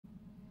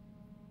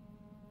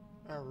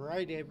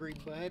Alright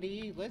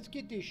everybody, let's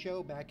get this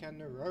show back on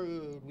the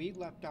road. We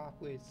left off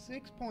with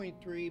 6.3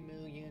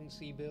 million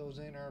C-bills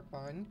in our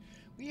fund.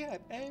 We have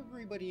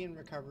everybody in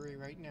recovery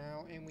right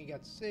now, and we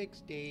got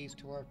 6 days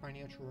till our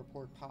financial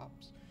report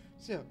pops.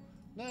 So,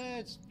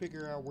 let's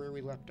figure out where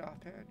we left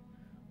off at.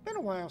 Been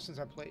a while since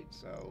I played,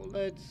 so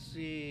let's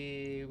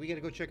see. We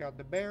gotta go check out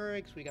the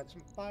barracks. We got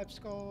some 5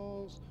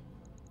 skulls.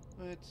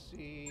 Let's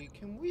see,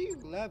 can we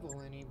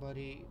level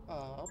anybody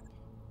up?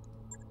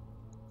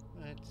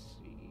 Let's see.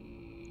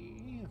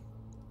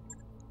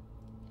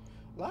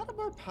 A lot of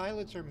our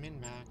pilots are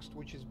min-maxed,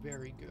 which is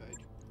very good.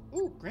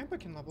 Ooh, Grandpa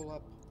can level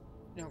up.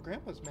 Now,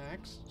 Grandpa's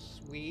maxed.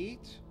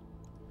 Sweet.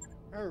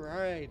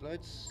 Alright,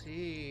 let's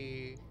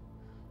see.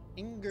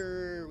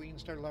 Inger, we can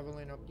start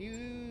leveling up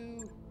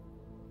you.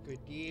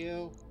 Good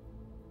deal.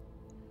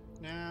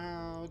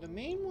 Now, the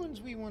main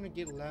ones we want to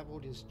get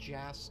leveled is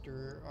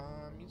Jaster.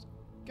 He's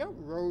got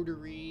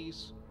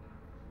rotaries.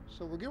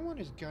 So we're going to want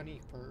his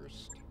gunny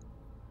first.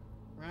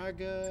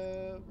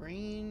 Raga,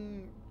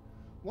 Rain.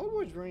 What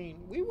was Rain?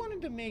 We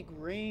wanted to make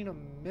Rain a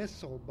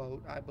missile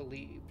boat, I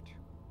believed.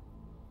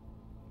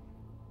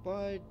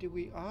 But do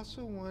we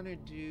also want to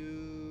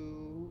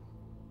do...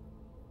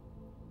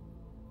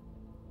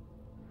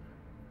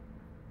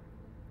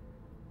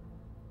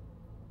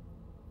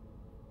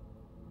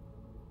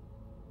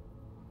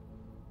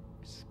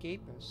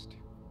 Escapist?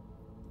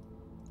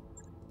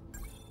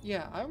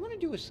 Yeah, I want to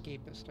do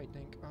Escapist, I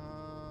think.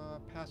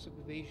 Passive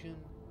evasion.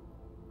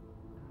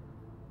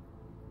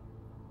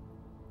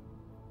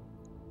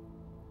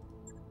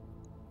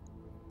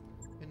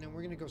 And then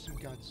we're gonna go some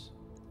guts.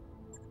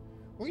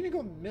 We're gonna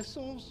go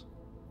missiles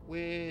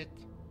with...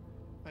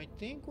 I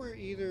think we're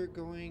either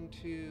going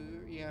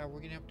to... Yeah,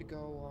 we're gonna have to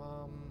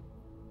go,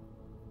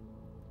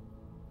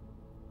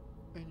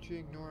 Entry,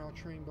 ignore all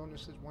terrain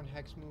bonuses, 1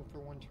 hex move for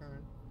 1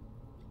 turn.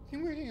 I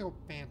think we're gonna go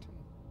Phantom.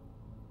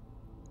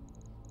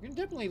 We're gonna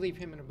definitely leave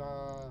him in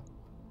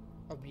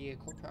a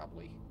vehicle,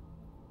 probably.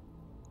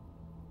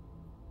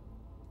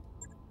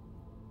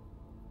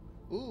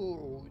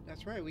 Ooh,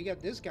 that's right. We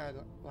got this guy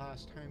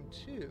last time,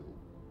 too.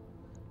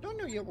 Don't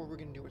know yet what we're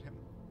going to do with him.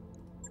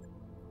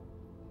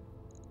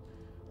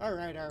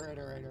 Alright.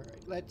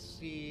 Let's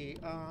see.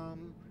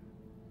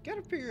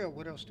 Gotta figure out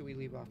what else do we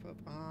leave off of.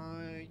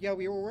 Yeah,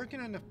 we were working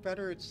on the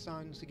Federate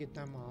Sons to get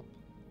them up.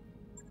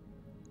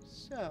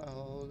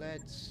 So,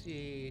 let's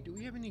see. Do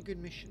we have any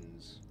good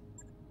missions?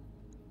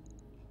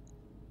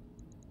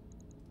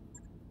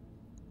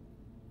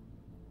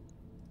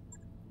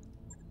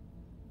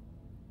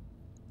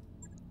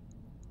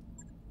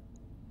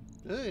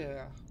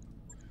 Ugh.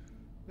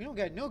 We don't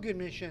got no good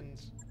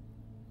missions.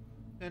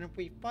 And if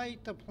we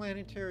fight the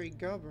planetary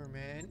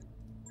government,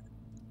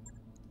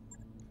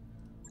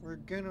 we're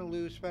gonna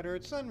lose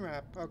Federate Sun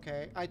Rep.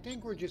 Okay, I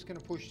think we're just gonna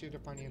push through the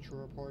financial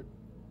report.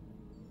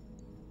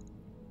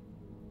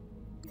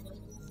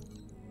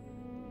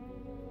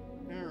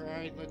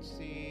 Alright, let's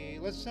see.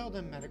 Let's sell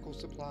them medical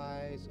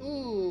supplies.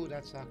 Ooh,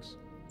 that sucks.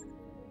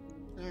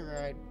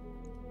 Alright.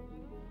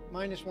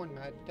 -1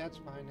 med. That's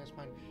fine, that's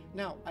fine.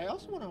 Now, I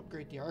also want to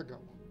upgrade the Argo.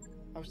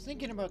 I was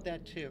thinking about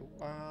that too.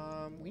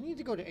 We need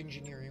to go to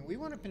engineering. I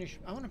want to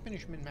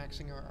finish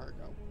min-maxing our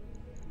Argo.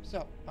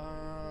 So,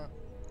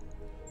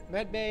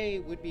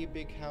 medbay would be a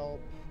big help.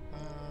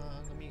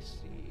 Let me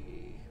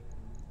see.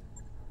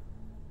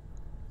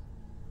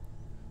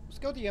 Let's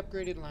go to the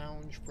upgraded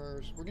lounge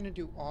first. We're going to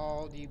do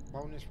all the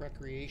bonus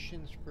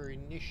recreations for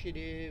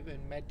initiative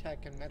and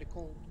medtech and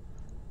medical.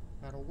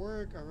 That'll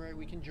work. Alright,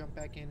 we can jump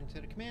back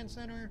into the command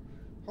center.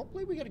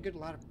 Hopefully we get a good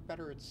lot of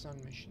Federate Sun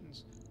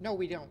missions. No,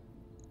 we don't.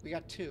 We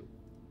got 2.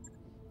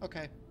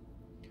 Okay.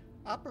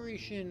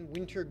 Operation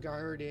Winter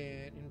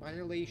Garden in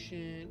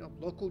violation of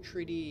local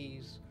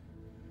treaties.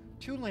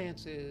 2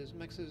 lances.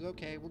 Mex says,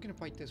 okay, we're going to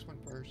fight this one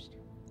first.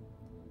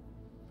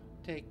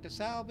 Take the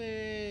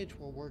salvage.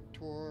 We'll work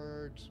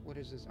towards, what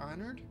is this,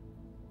 honored?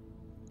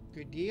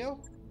 Good deal.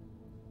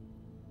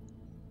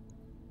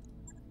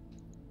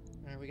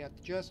 Alright, we got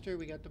the Jester,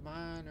 we got the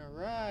Mine.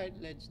 Alright,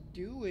 let's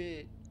do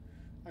it.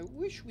 I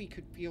wish we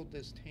could field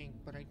this tank,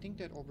 but I think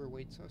that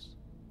overweights us.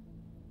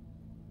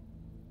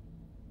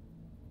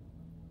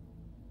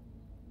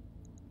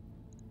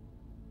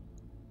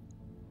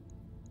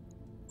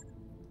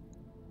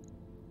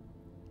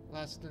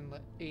 Less than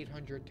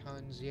 800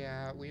 tons.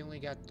 Yeah, we only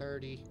got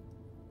 30.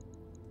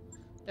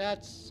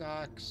 That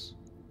sucks.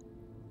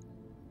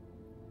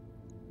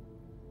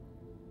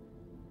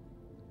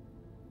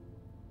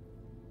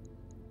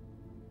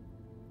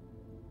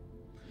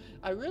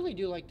 I really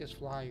do like this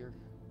flyer.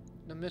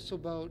 The missile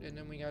boat, and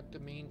then we got the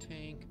main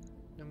tank.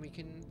 Then we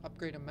can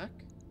upgrade a mech.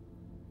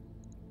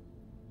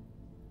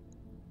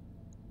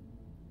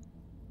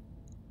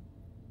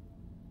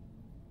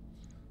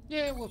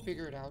 Yeah, we'll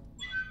figure it out.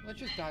 Let's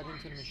just dive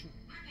into the mission.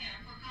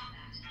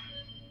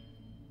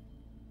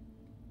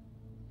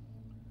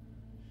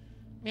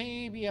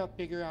 Maybe I'll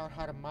figure out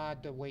how to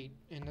mod the weight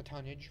and the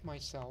tonnage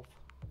myself.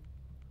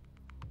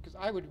 Because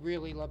I would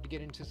really love to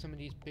get into some of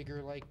these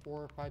bigger, like,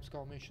 4 or 5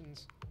 skull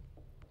missions.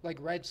 Like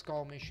Red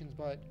Skull missions,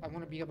 but I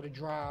want to be able to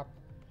drop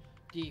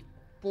the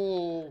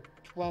full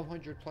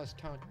 1,200 plus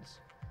tons.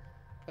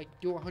 Like,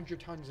 do 100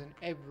 tons in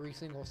every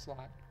single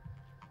slot.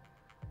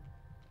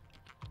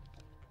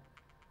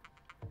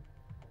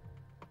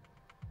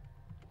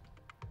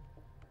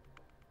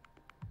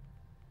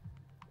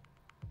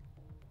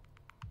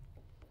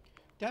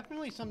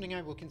 Definitely something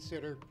I will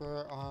consider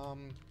for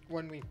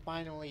when we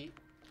finally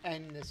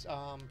end this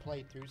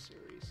playthrough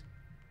series.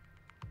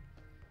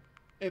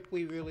 If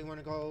we really want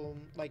to go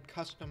like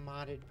custom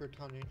modded for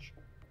tonnage.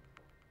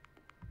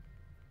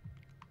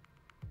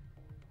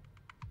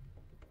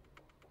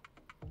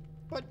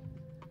 But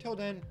till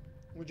then,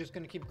 we're just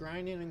gonna keep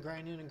grinding and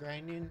grinding and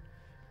grinding,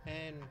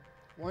 and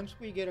once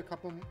we get a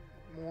couple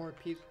more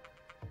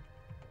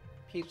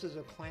pieces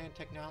of clan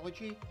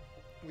technology,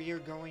 we are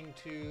going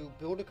to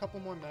build a couple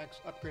more mechs,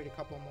 upgrade a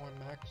couple more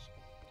mechs,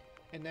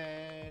 and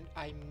then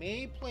I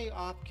may play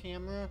off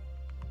camera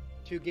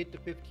to get the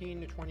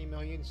 15 to 20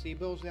 million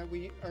C-bills that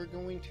we are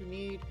going to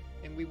need,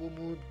 and we will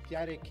move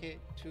dedicated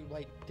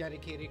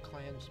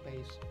clan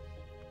space,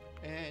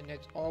 and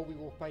that's all we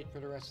will fight for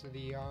the rest of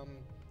the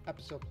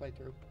episode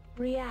playthrough.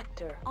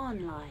 Reactor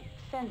online,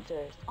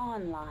 sensors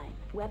online,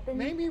 weapons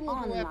maybe we'll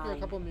online. go after a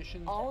couple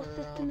missions All for,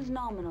 systems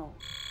nominal.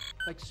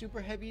 like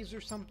super heavies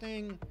or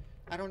something.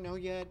 I don't know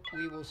yet.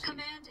 We will see.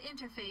 Command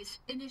interface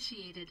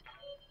initiated.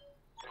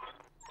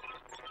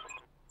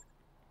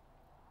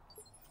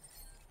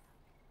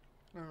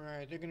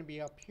 Alright, they're gonna be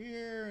up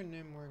here, and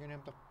then we're gonna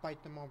have to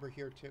fight them over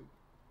here too.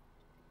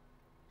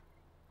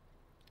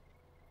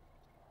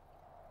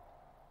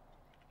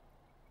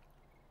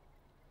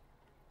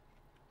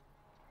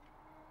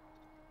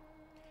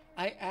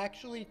 I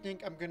actually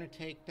think I'm gonna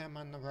take them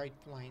on the right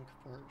flank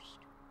first.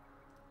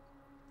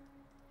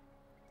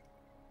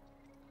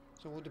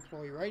 So we'll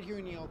deploy right here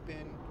in the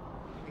open.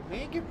 We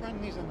may get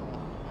friendlies on the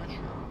line, I'm not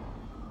sure.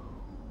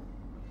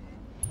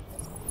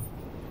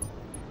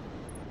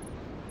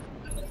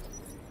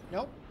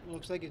 Nope,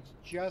 looks like it's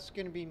just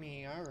gonna be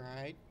me.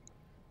 Alright.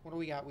 What do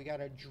we got? We got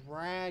a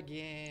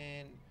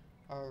dragon,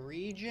 a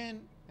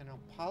regent, an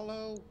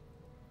Apollo,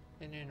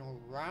 and an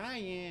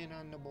Orion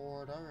on the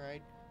board.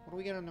 Alright. What do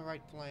we got on the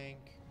right flank?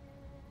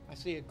 I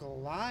see a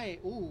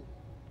Goliath. Ooh.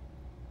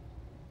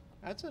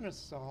 That's an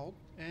assault.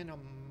 And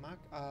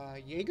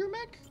a Jaeger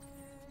mech?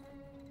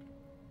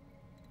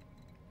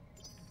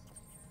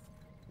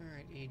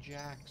 Alright,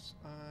 Ajax.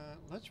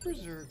 Let's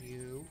reserve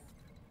you.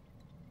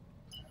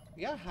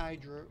 We got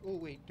Hydra. Oh,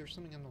 wait, there's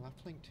something on the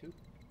left flank, too.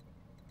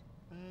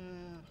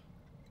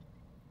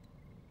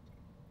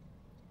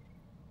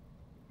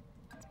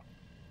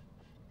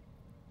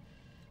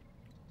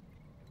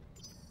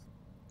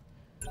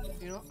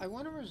 You know, I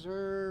want to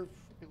reserve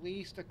at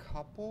least a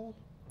couple.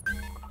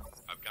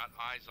 I've got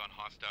eyes on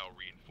hostile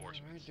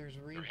reinforcements. Alright, there's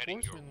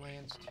reinforcement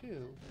lands,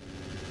 too.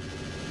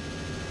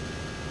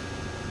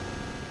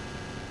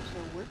 So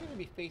we're going to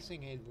be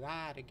facing a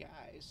lot of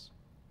guys.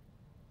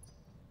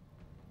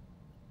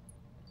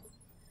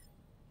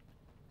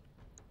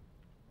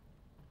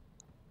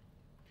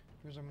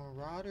 There's a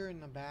Marauder in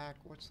the back.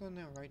 What's on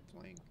the right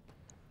flank?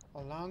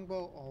 A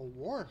Longbow, a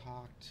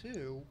Warhawk,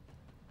 too.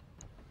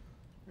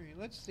 Alright,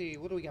 let's see.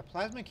 What do we got?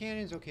 Plasma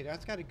cannons. Okay,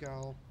 that's got to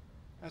go.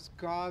 That's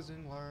Gauze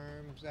and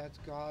Worms. That's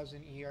Gauze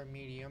and ER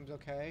mediums.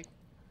 Okay.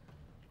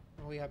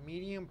 And we have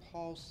medium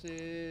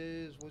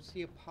pulses. What's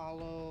the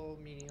Apollo?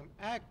 Medium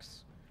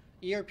X.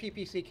 ER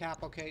PPC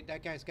cap. Okay,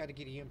 that guy's got to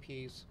get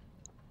EMPs.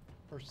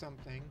 Or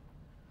something.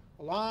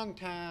 A long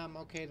time.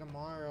 Okay, the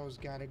Morrow's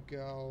got to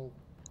go.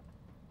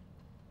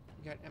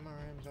 We got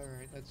MRMs.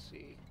 Alright, let's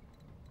see.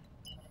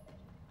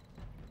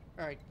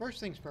 Alright, first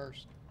things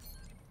first.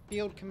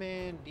 Field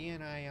command,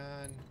 DNI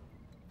on.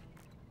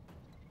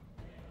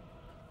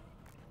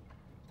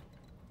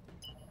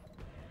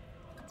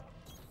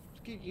 Let's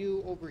get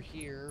you over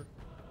here.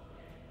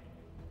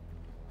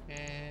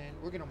 And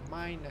we're gonna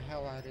mine the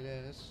hell out of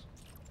this.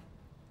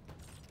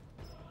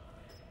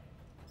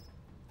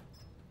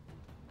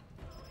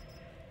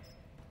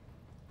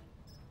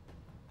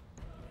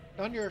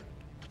 Thunder!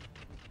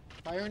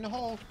 Fire in the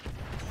hole!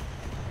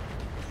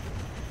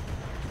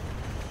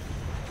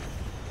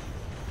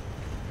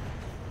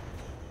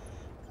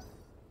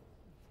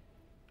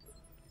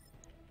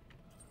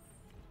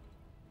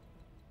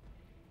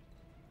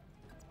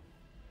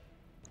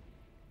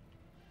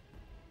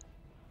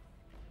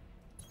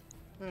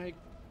 Alright.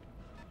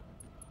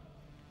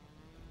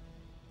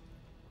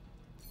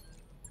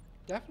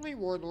 Definitely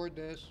Warlord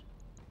this.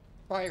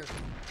 Fire.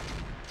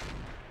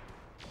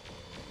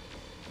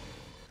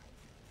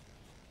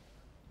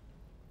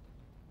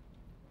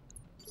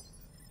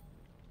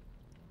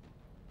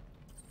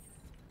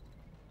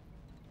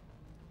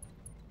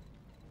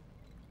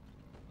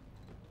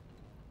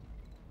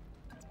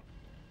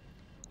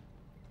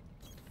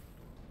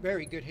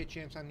 Very good hit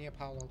chance on the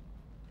Apollo.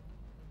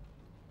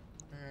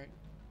 Alright.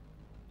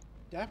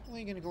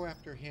 Definitely gonna go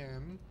after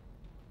him.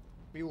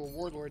 We will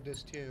Warlord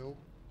this too.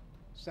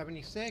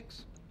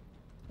 76.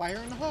 Fire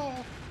in the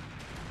hole.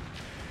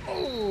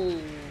 Oh!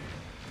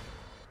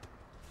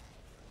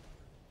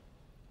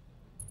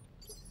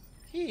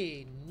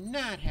 He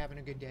not having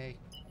a good day.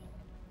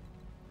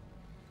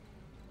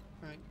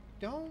 Alright,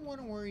 don't want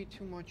to worry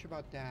too much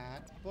about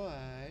that,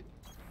 but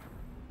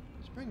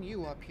let's bring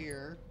you up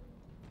here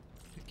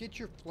to get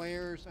your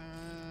flares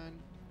on.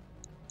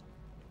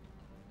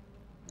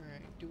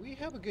 Alright, do we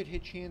have a good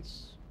hit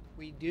chance?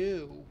 We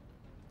do.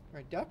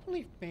 Alright,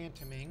 definitely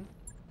phantoming.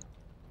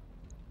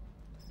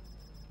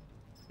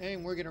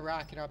 And we're gonna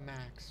rocket up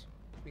max.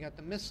 We got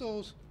the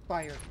missiles,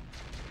 fire.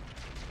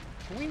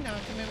 Can we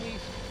knock him at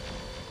least?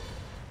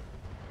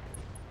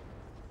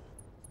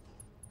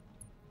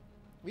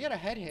 We had a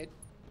head hit.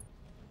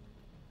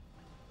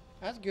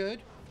 That's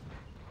good.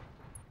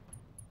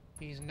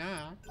 He's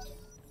not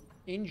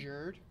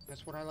injured.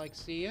 That's what I like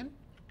seeing.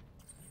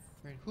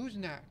 Right, who's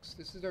next?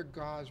 This is our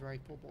gauze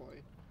rifle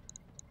boy.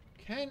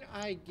 Can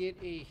I get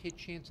a hit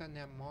chance on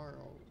that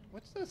Morrow?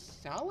 What's the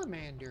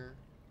salamander?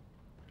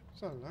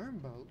 It's a learn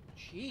boat.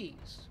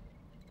 Jeez.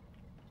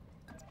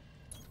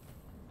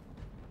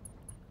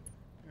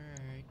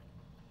 Alright.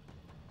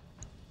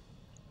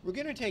 We're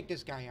gonna take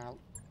this guy out.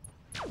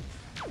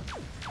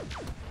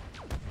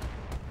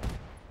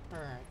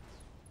 Alright.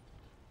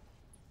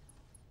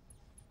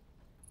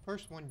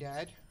 First one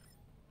dead.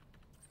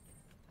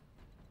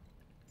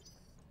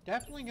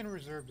 Definitely gonna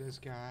reserve this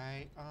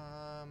guy.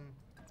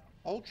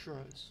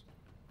 Ultras.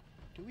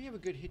 Do we have a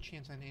good hit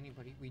chance on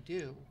anybody? We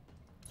do.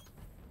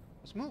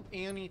 Let's move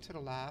Annie to the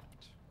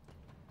left.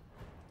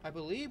 I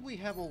believe we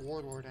have a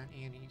warlord on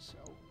Annie, so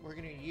we're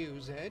gonna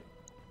use it.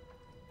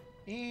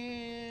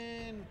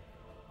 And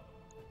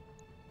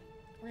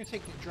we're gonna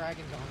take the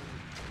dragons on.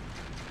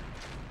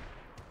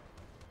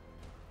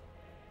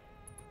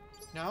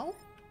 No?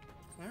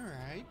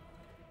 Alright.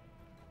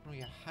 Oh, we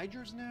got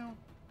hydras now?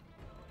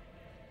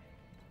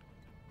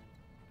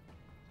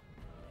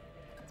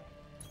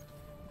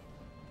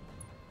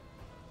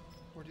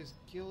 Or does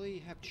Gilly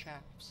have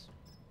chaps?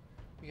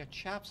 We got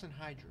chaps and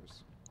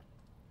hydras.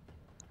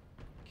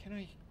 Can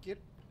I get...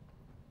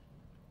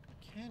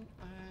 Can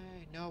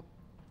I... Nope.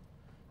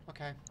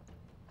 Okay.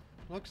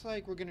 Looks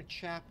like we're gonna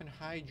chap and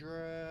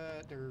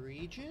hydra the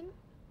region?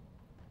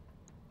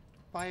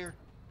 Fire.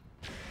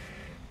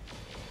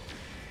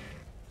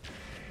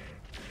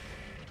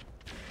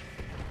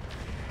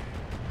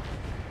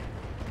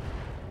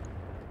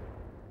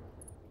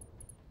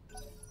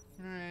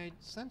 Alright,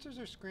 sensors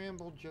are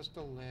scrambled just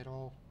a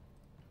little.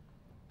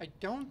 I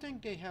don't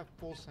think they have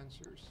full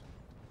sensors.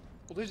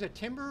 Well, there's a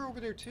timber over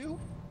there too?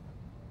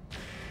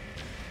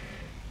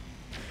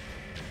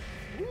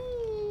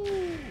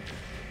 Woo!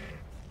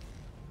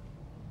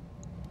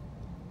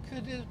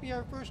 Could this be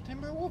our first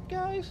timber wolf,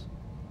 guys?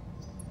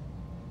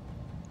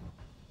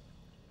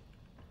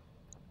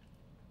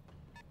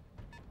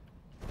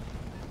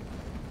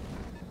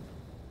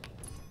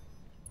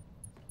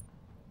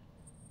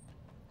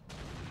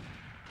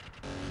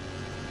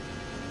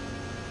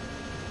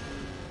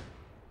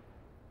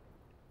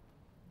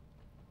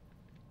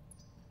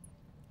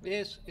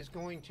 This is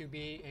going to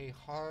be a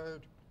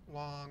hard,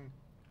 long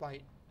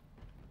fight.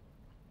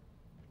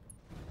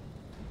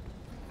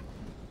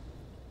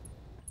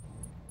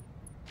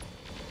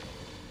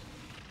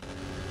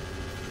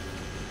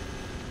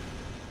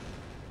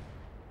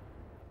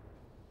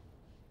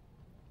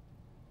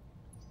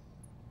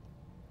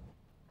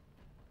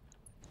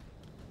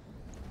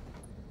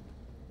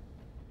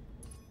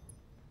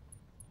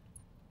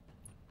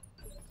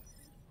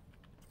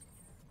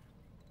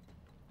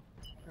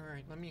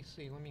 Alright, let me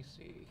see.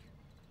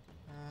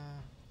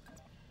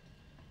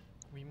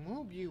 We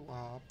move you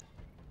up.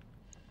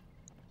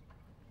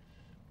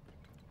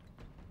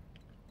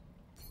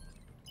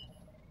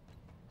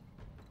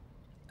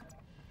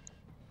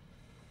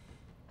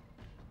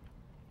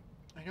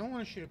 I don't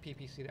want to shoot a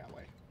PPC that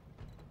way.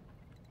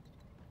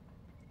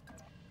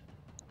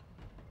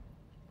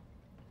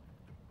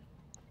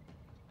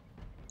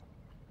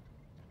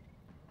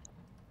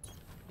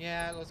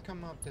 Yeah, let's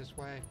come up this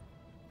way.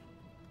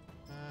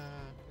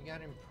 We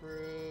got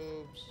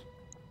improves.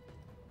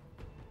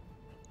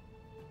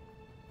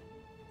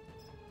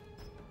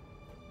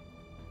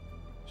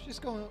 Let's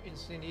just go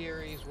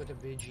incendiaries with a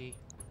Vigi.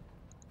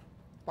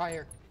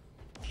 Fire.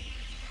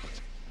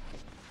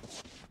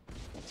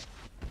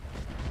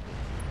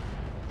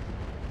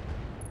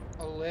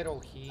 A little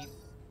heat.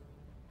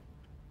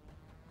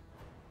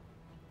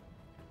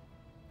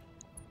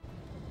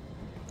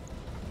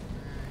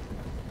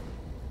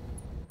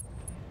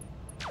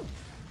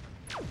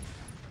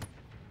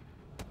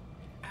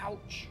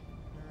 Ouch.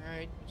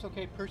 Alright, it's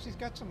okay. Percy's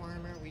got some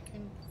armor.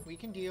 We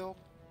can deal.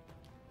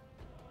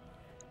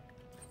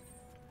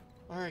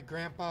 Alright,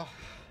 Grandpa.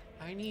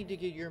 I need to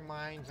get your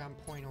mines on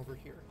point over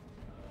here.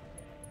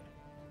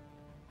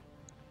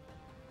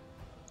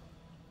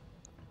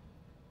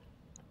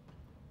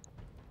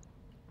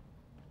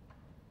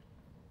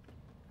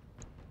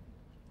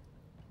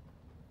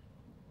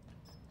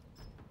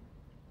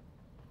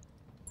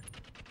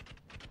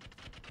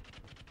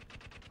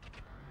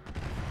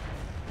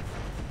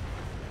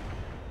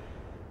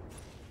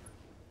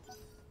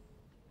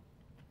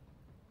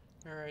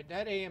 Alright,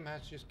 that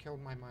AMS just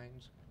killed my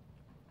mines.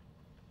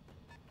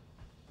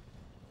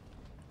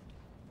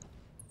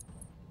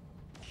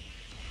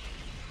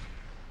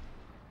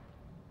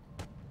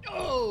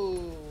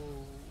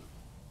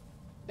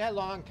 That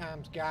long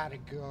Tom's gotta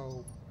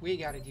go. We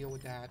gotta deal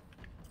with that.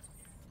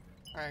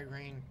 Alright,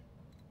 Rain.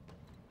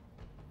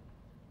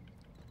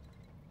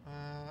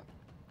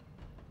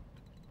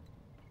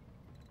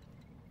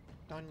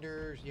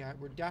 Thunders. Yeah,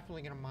 we're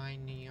definitely gonna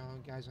mine the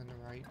guys on the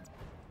right.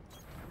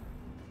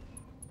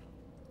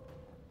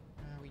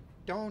 We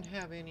don't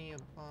have any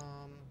of,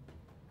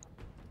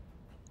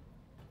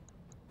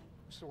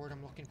 what's the word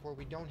I'm looking for?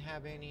 We don't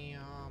have any,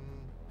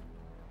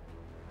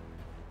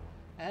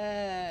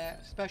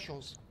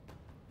 specials.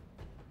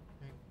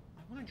 Right.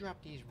 I want to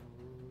drop these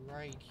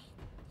right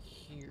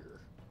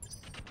here.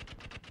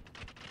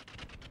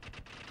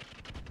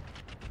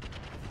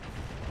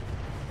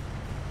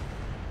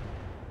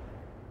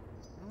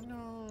 Oh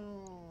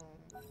no!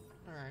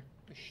 Alright,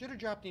 we should have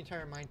dropped the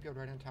entire minefield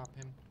right on top of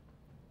him.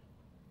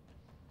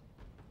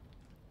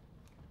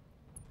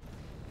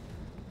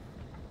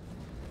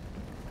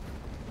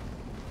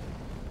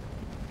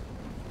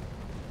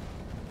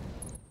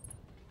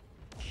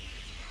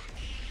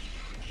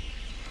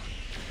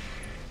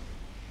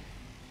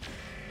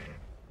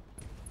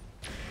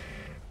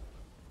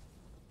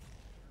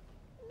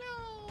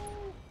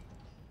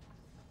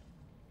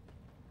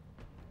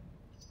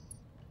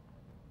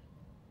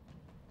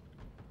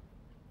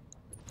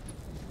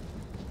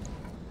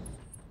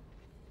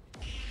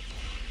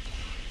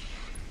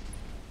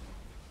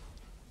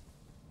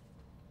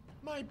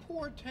 My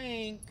poor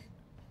tank.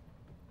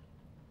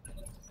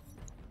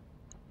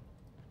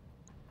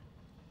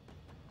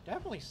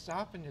 Definitely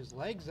softened his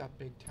legs up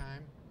big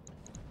time.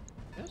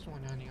 This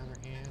one, on the other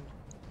hand.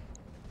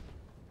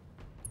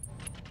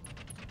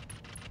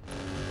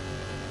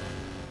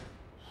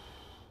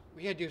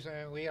 We gotta do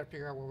something. We gotta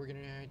figure out what we're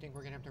gonna do. I think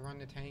we're gonna have to run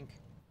the tank.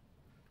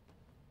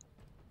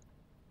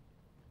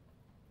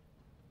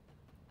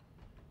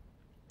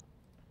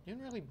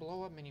 Didn't really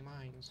blow up many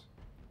mines.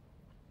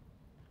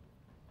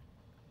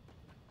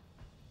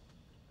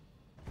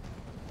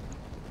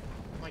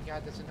 Oh my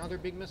god, that's another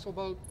big missile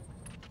boat.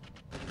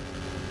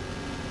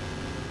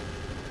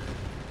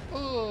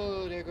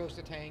 Oh, there goes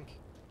the tank.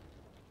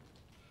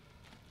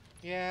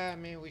 Yeah,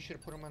 maybe we should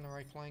have put him on the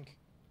right flank.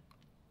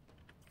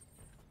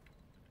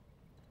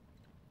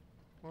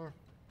 Or...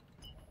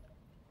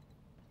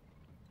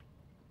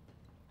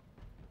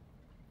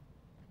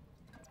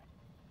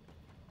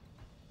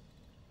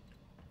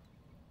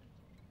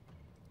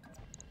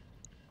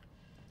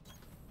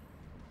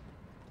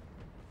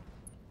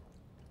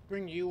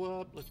 bring you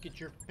up. Let's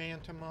get your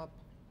Phantom up.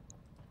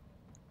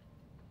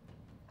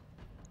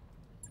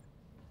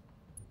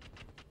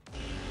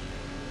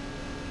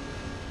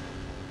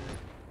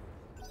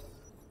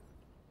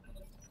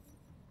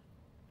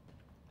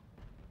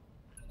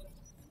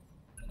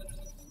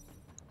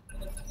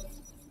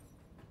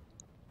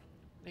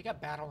 They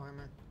got battle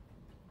armor.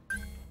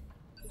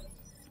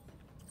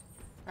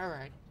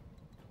 Alright.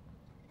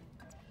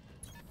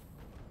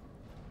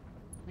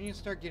 We need to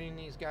start getting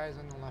these guys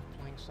on the left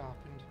flank softened.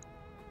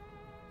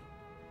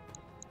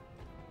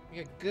 We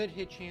got good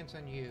hit chance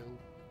on you.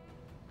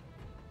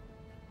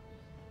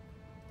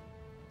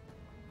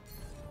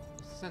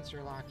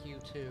 Sensor lock you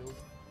too.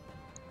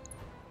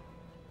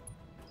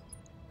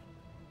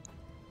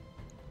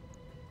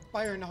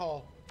 Fire in the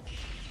hole.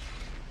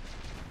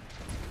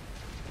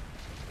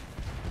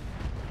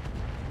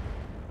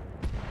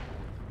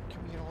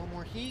 Can we get a little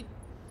more heat?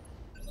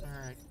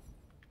 Alright.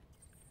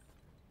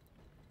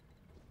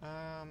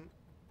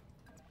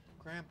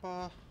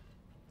 Grandpa.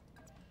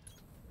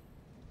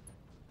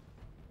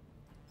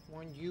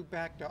 One you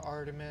back to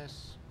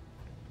Artemis.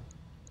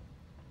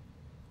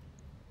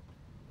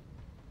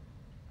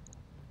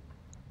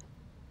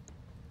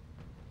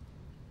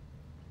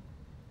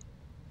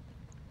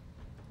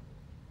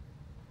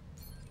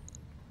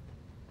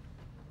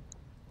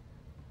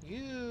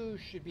 You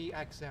should be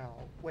XL.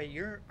 Wait,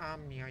 you're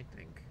Omni, I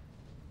think.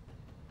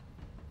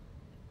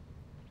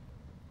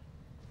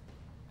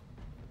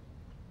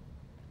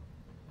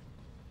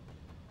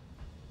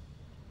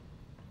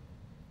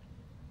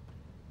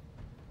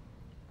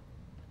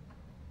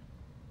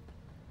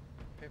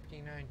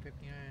 $59.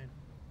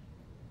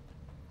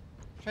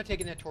 Try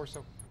taking that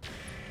torso.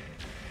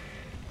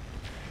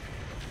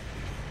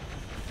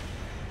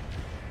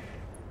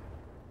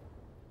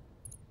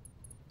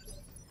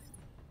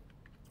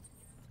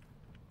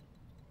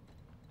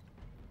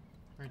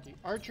 Alright, the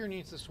archer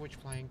needs to switch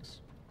flanks.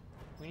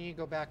 We need to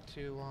go back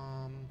to,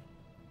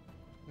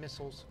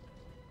 missiles.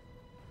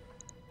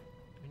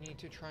 We need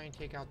to try and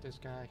take out this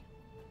guy.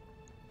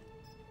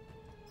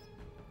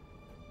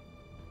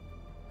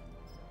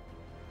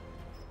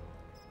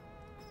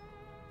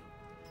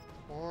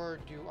 Or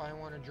do I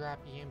want to drop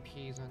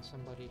EMPs on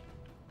somebody?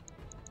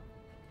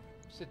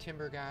 What's the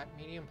timber got?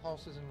 Medium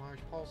pulses and large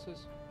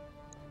pulses?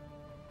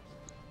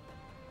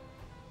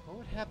 What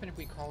would happen if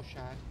we call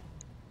shot?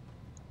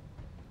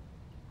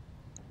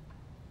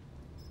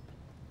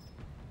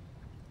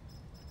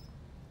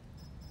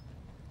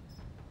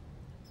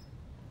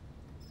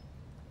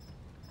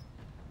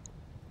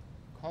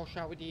 Call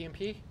shot with the EMP?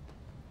 Let's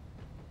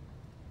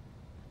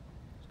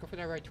go for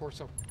that right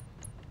torso.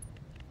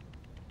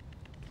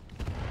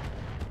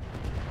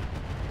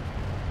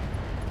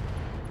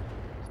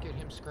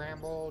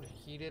 scrambled,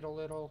 heated a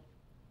little.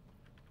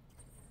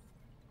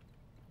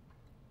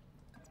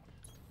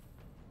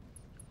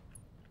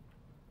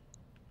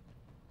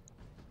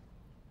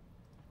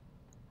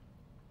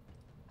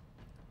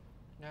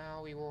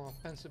 Now we will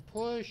offensive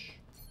push.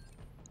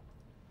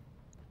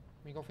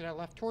 We go for that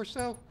left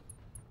torso.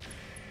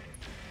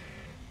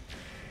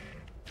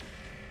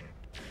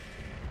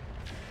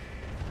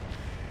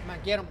 Come on,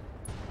 get him.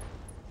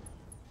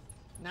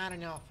 Not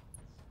enough.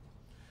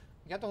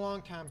 We got the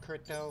long time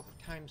crit though,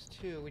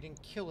 ×2. We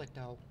didn't kill it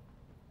though.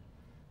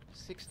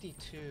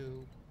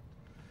 62.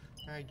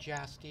 Alright,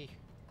 Jasty.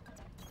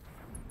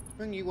 Let's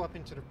bring you up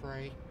into the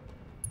fray.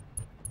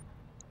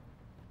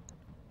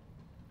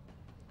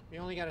 We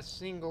only got a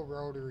single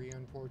rotary,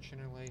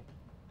 unfortunately.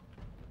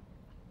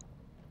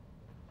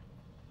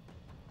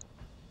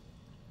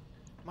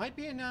 Might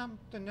be enough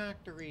to knock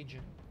the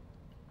region.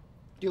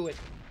 Do it.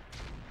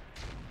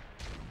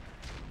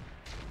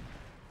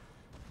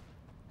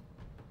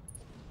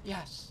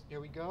 Yes,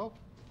 there we go.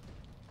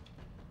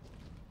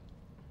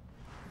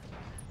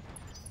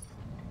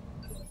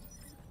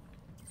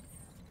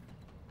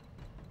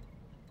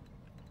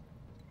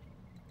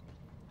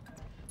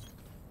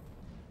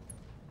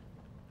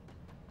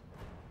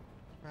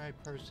 Alright,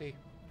 Percy.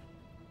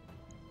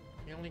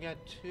 You only got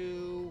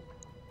 2.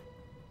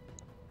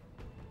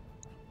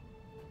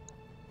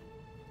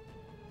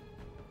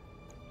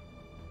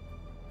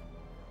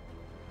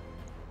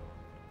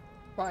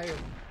 Fire.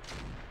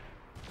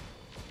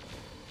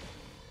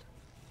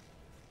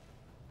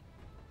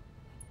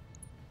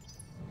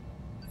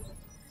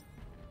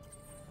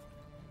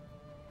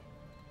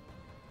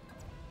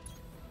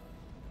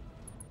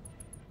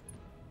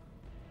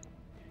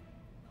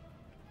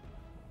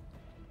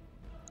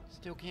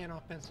 Still can't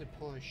offensive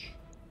push.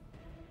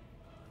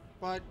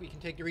 But we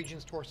can take the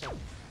region's torso.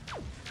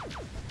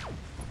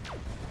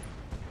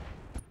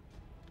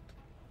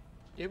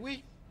 Did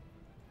we?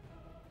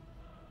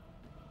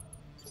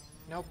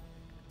 Nope.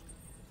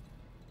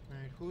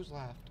 Alright, who's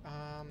left?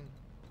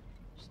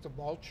 Just the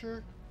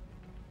vulture?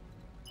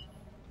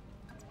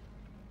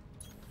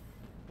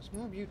 Let's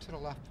move you to the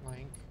left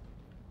flank.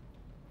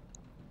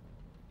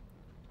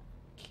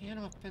 Can't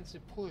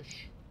offensive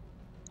push.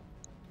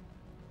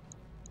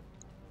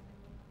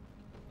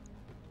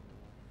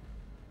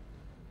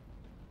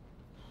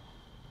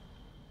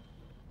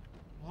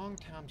 Long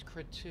Tom's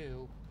crit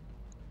 2.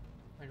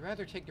 I'd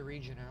rather take the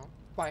region out.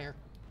 Fire.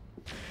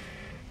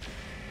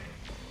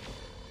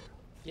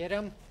 Get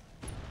him.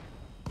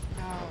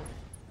 No.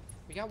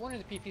 We got one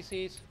of the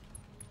PPCs.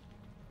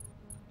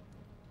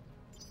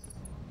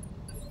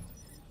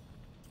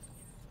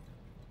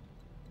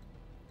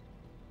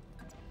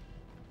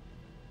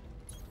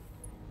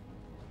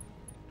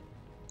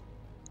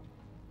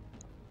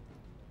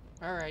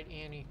 Alright,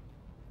 Annie.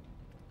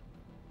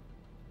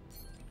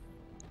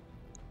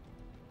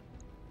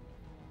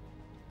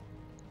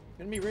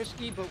 Gonna be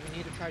risky, but we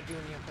need to try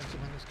doing the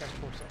offensive on this guy's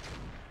torso.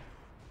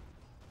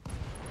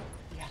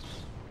 Yes.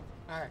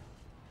 Alright.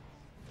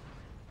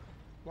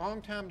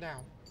 Long time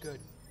down.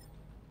 Good.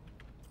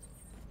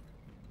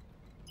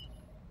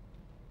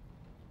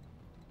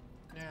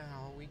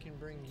 Now we can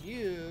bring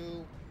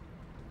you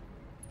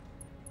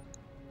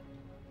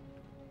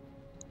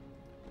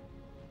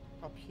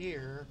up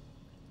here.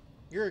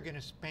 You're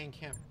gonna spank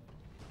him.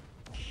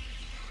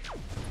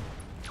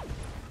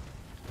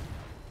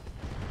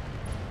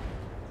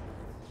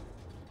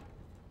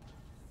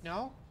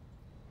 No?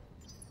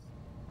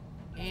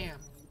 Damn.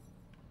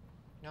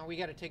 Now we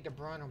gotta take the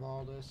brunt of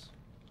all this.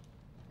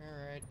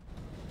 Alright.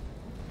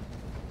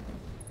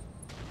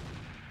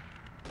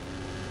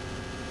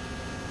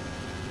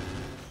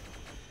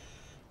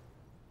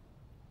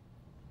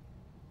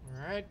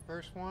 Alright,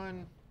 first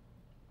one.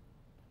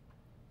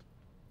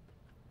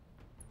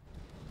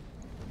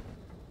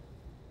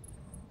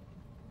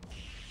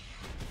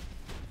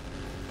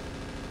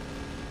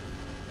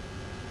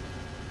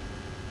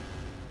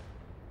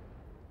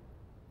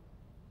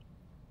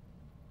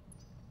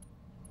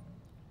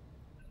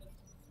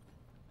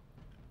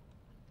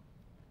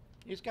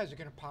 These guys are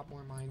gonna pop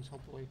more mines,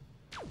 hopefully.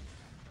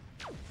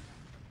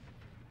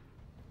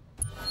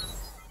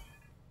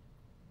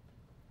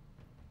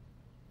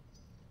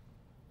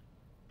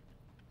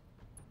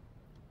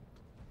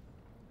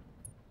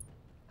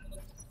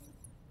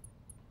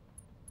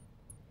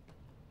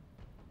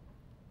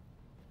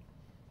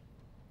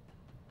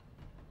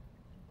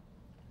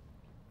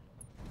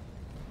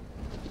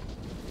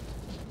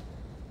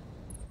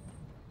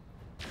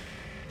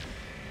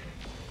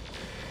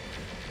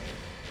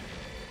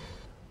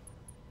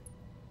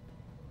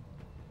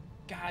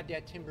 God,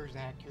 that timber's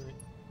accurate.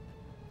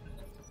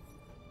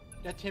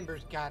 That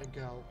timber's gotta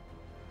go.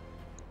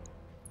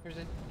 There's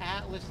an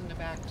Atlas in the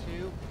back,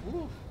 too.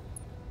 Oof.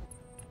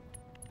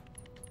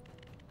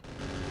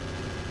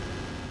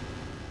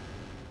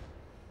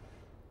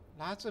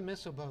 Lots of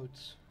missile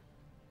boats.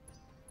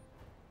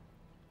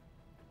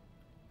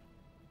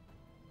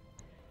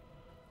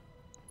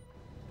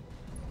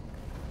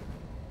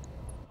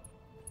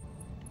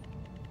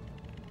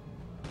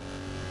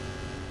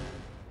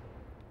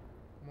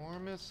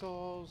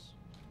 missiles.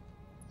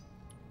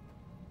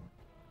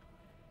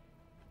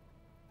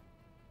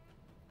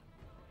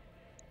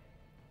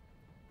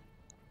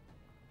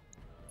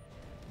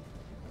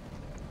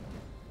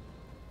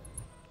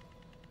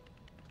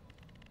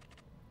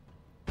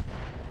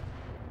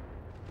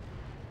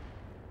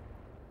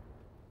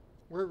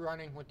 We're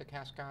running with the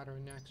Cascado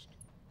next.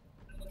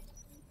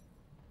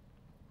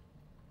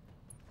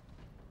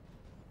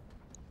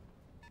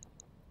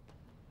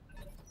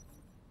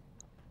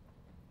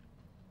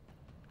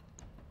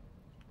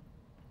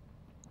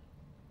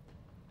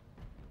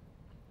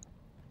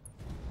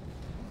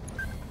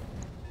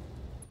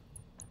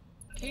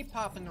 Keep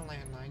popping the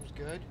landmines,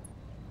 good.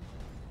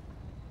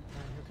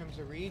 And here comes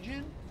the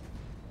region.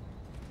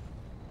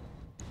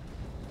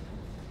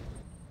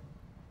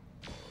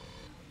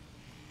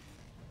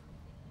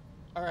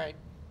 Alright,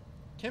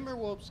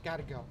 Timberwolf's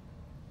gotta go.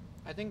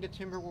 I think the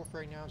Timberwolf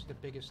right now is the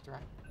biggest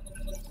threat.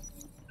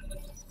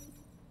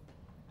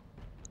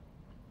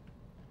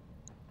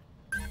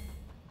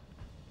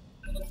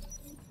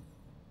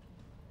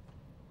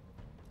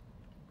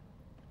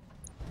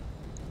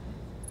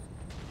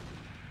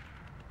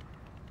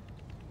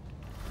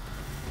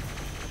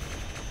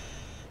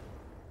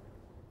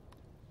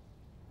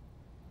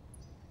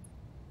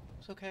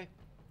 It's okay.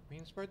 We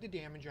can spread the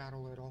damage out a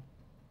little.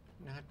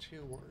 Not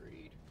too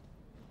worried.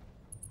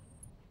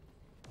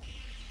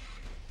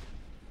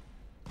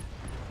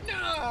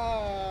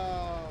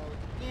 No!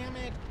 Damn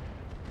it.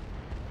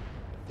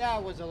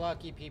 That was a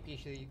lucky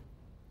PPC.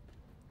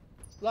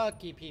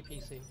 Lucky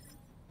PPC.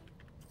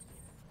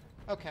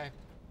 Okay.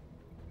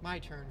 My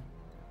turn.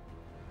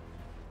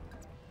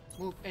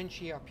 Move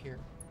Enchi up here.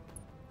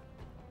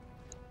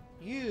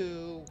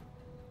 You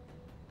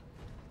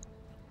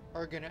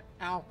are gonna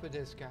alpha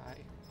this guy.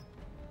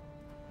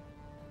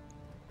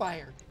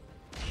 Fire.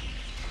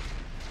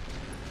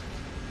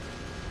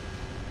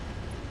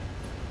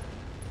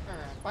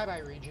 Alright, bye-bye,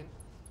 Regent.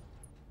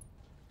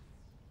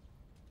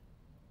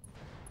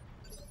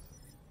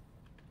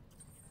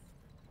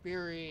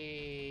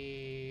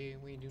 Fury...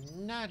 We do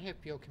not have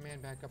field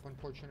command back up,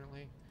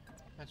 unfortunately.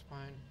 That's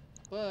fine.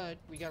 But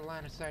we got a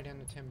line of sight on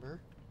the timber.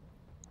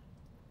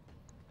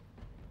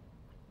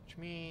 Which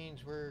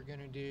means we're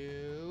gonna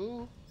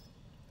do...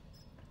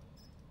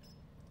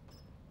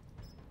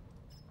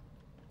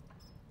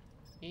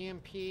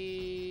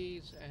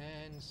 EMPs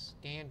and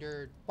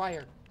standard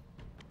fire.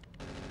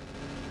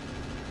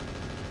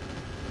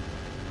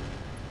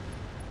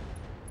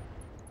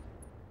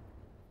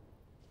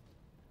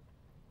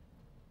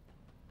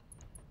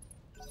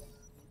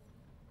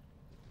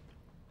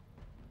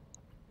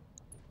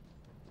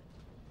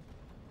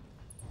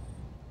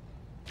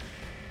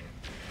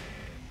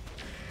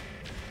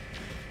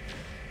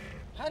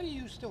 How do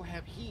you still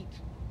have heat?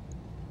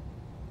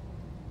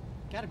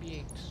 Gotta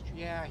be,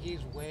 yeah,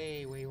 he's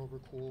way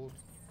overcooled.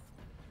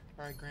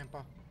 Alright,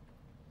 Grandpa.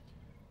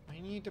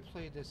 I need to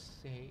play this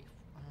safe.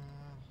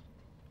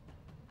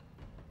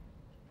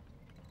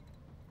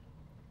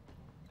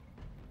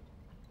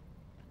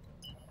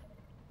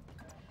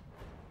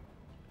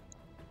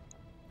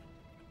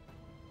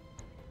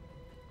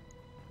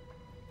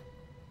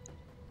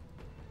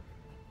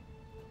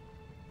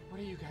 What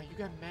do you got? You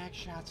got mag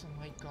shots and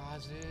light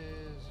gauzes.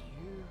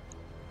 You...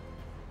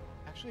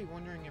 Actually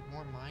wondering if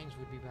more mines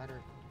would be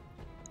better.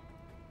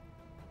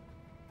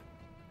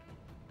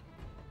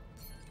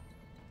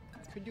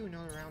 Could do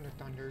another round of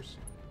thunders.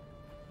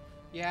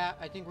 Yeah,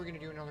 I think we're gonna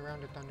do another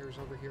round of thunders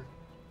over here.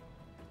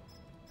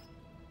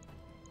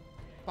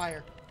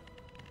 Fire.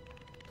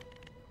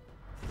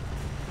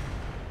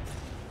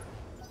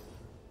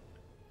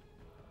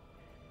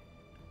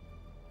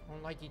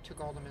 Don't like he took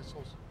all the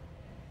missiles.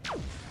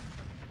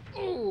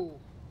 Oh!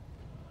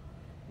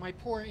 My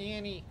poor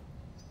Annie.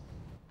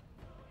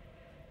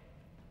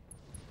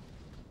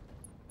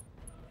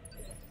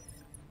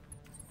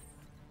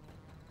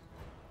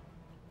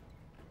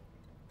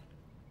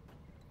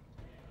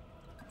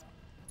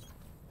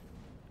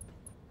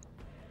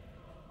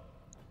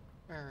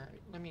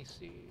 Alright, let me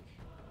see.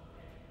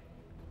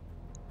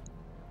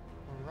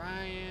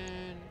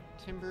 Orion,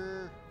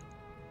 Timber.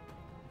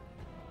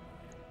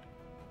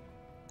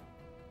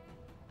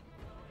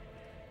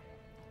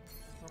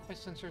 Hope I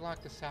sensor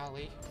lock to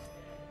Sally.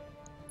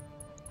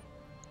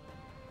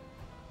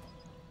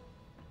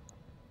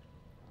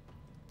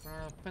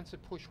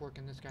 Offensive push work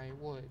in this guy, it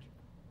would.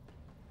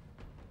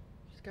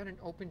 He's got an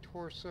open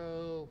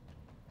torso.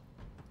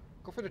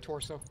 Go for the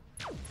torso.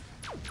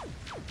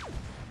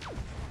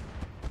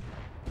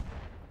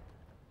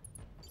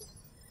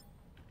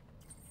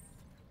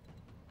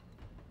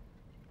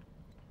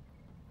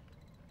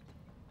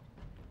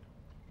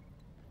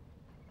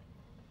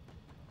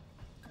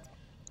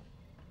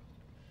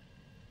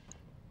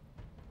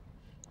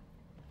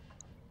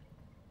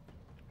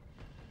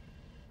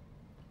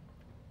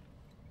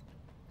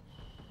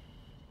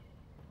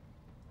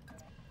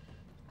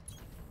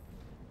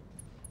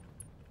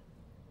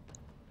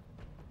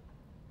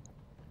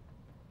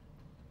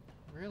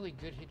 Really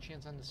good hit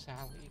chance on the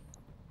Sally.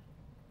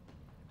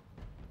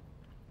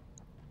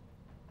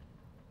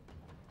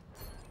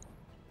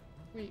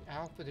 Wait,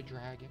 Alpha the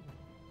Dragon.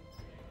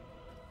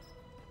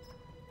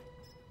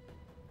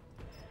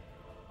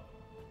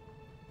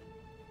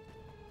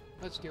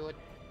 Let's do it.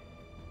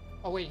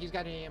 Oh wait, he's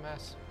got an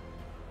EMS.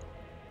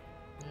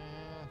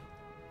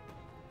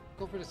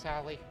 Go for the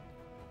Sally.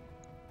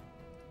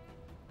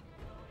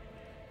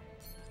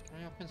 Try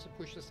offensive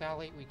push the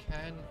Sally. We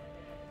can.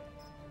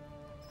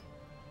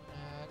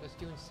 Let's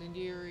do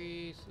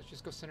incendiaries. Let's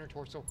just go center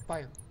torso.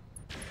 Fire.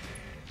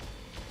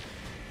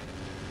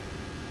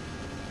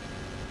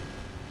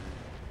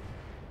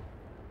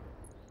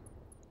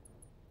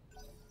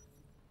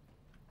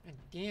 And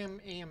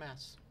damn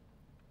AMS.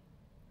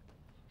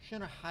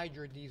 Shouldn't have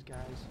hydrated these guys.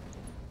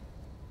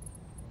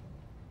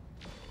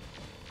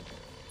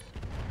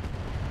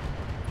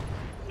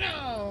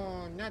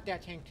 No, not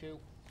that tank too.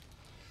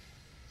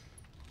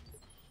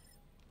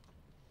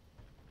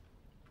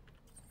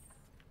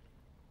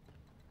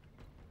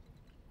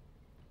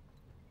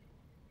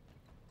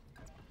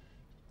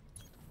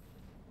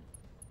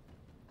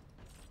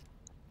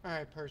 All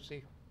right,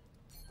 Percy.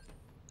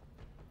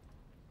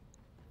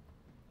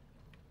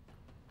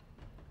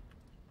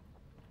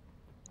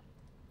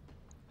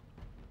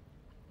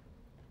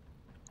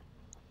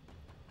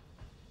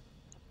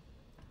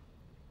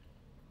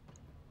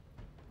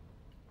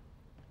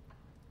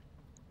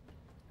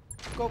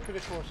 Go for the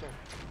torso.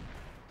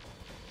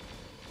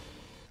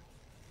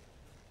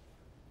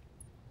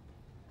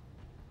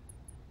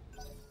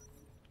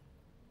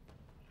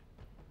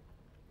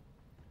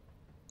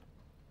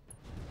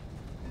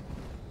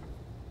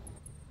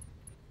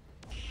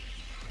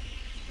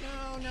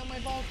 No, not my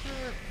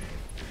vulture.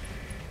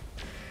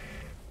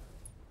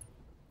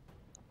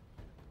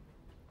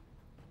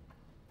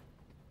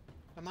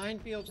 The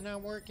minefield's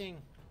not working.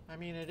 I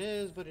mean, it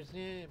is, but it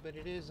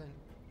isn't.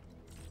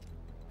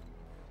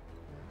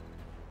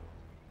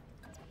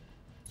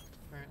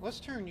 Alright, let's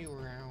turn you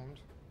around.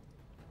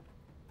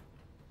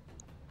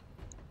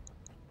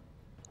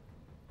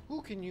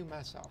 Who can you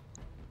mess up?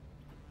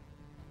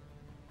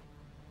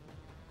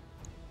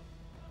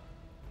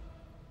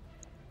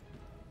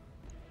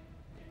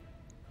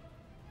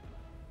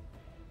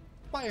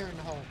 Fire in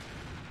the hole.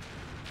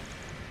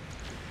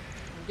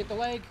 And get the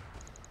leg.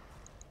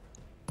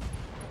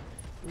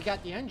 We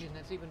got the engine,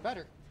 that's even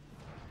better.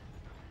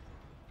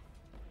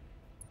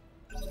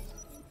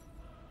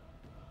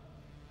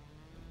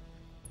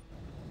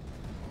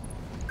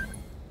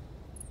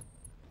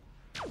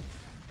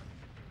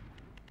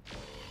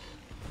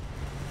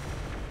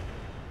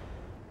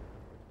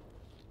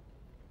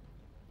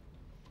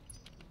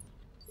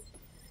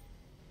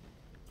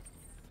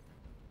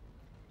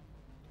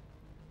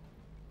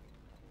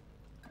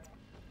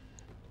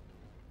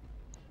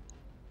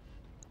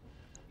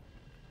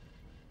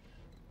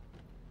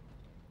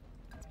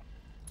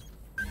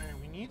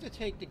 We need to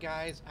take the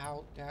guys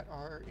out that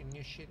are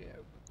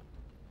initiative.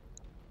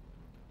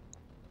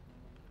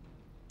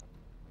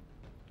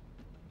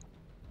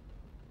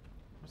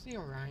 What's the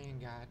Orion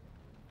got?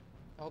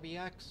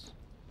 LBX?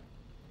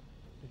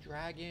 The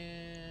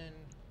dragon?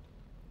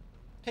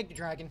 Take the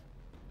dragon.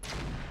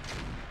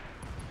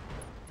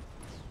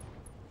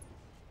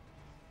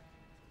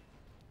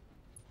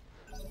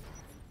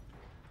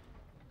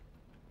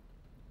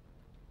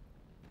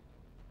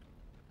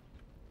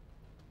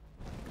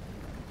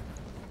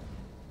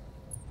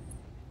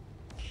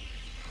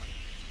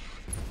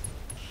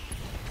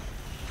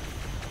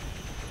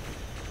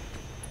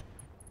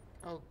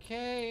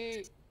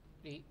 Okay,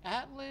 the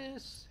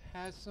Atlas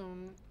has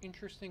some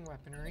interesting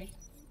weaponry.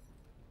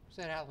 What's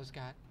that Atlas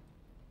got?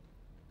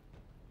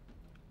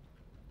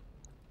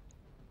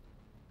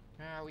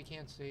 Ah, we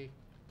can't see.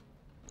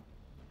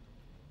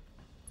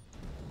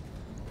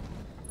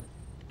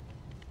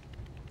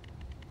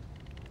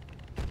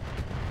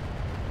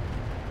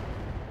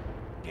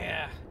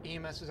 Yeah,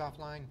 EMS is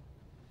offline.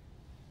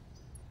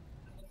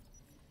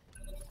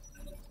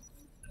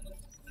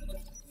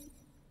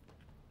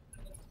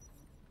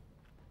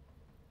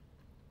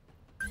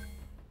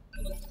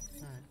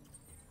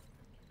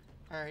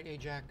 Alright,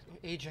 Ajax.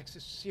 Ajax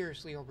is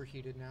seriously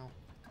overheated now.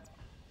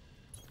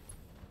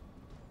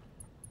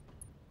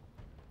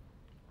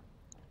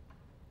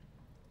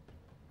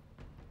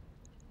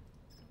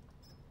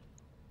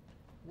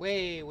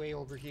 Way, way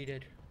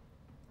overheated.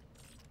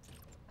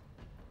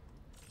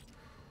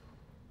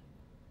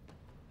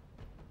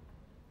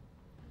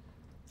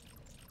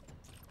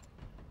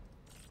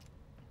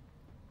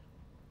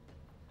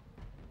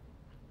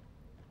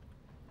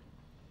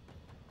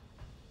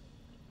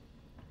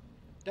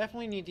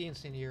 Definitely need the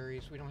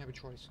incendiaries. We don't have a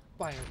choice.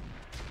 Fire.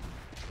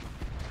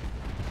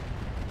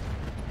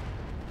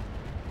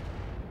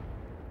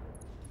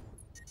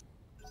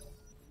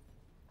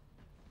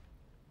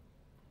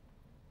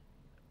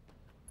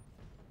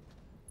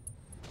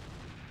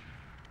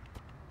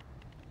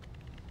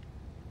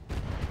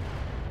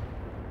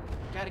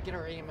 Gotta get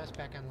our AMS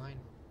back online.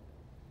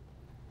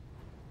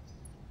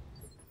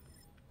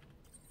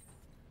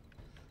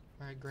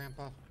 Alright,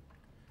 Grandpa.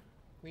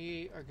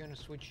 We are going to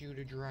switch you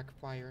to direct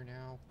fire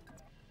now.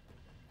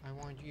 I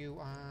want you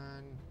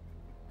on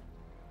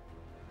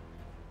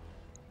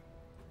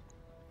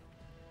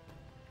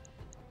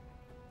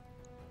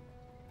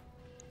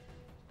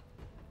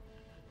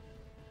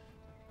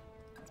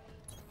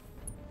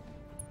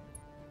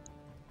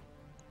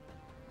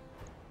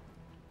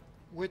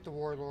with the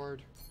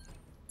Warlord.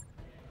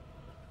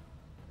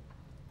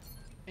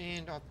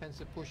 And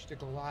offensive push to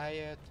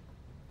Goliath.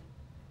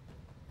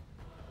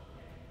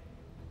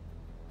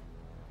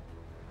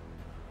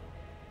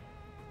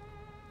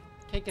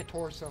 Take the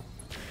torso.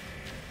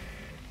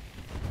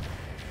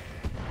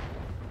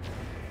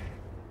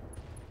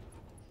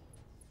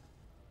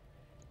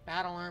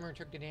 Battle armor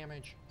took the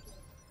damage.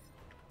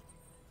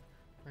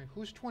 Alright,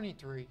 who's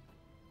 23?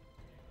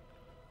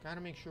 Gotta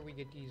make sure we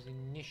get these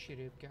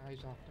initiative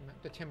guys off the map.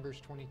 The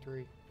Timber's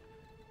 23.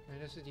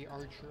 Alright, this is the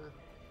Archer.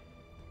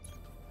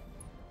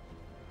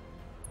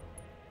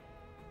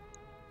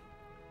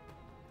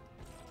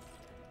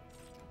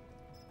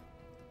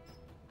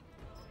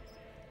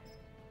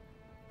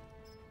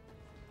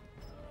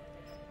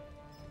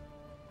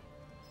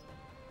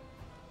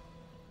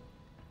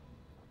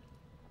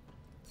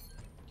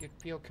 Get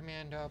field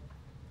command up.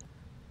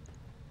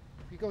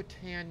 If we go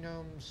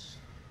tandems,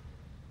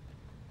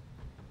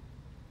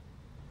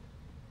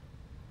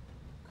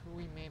 could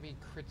we maybe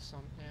crit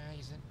some? Nah,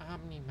 he's an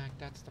Omni-Mech,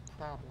 that's the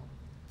problem.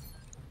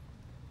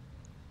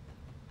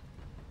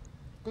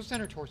 Go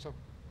center torso.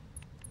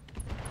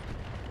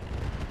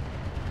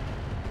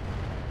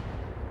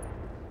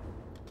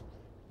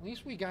 At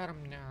least we got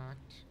him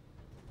knocked.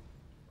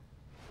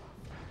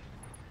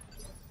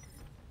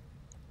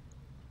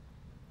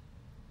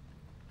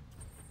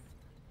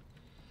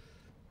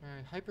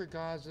 Alright, hyper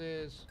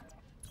gauzes.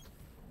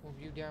 Move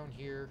you down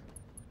here.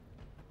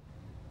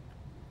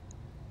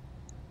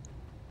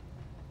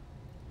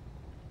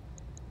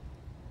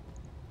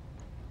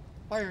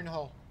 Fire in the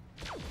hull.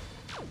 Come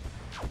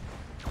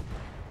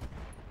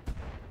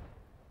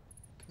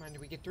on, did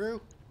we get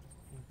through?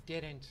 We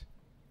didn't.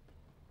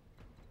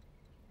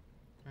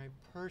 Alright,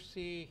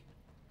 Percy.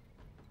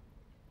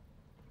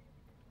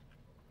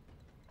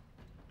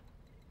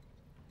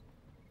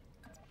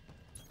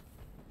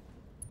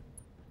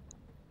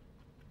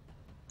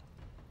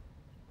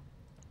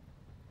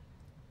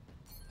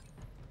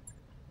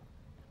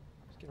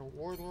 Get a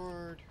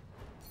Warlord.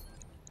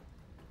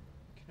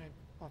 Can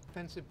I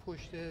offensive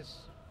push this?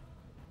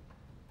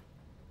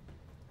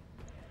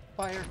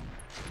 Fire.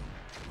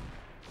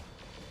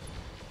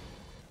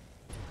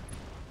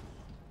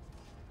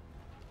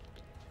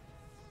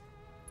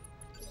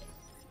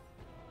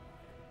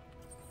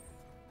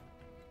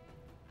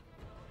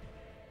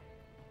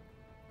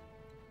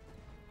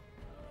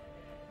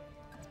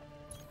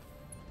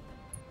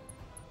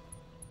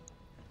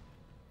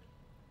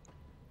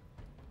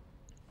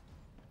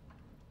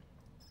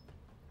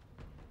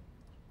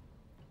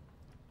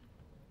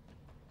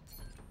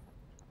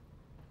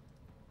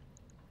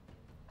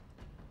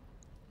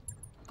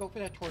 Go for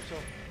that torso.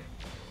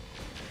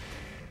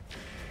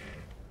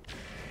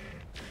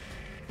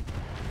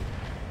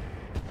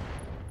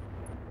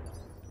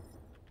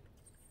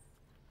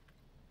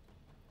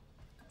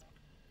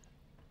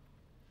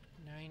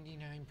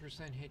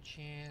 %, hit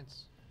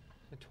chance.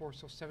 The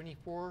torso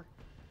 74.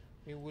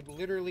 We would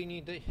literally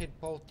need to hit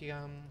both the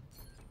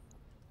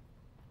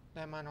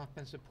that amount of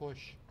offensive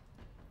push.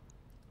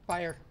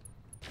 Fire.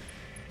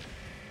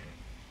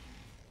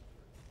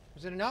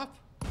 Was it enough?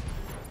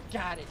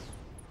 Got it.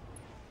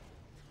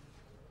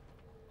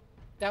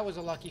 That was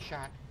a lucky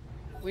shot.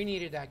 We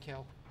needed that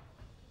kill.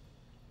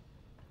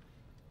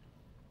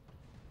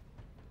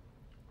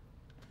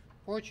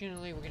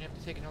 Fortunately, we're gonna have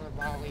to take another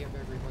volley of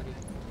everybody.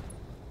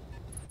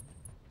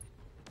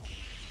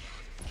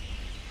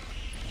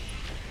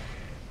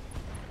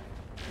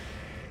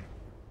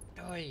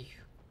 Oy.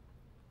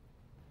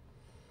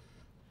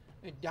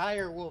 A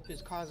dire wolf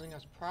is causing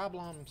us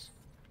problems.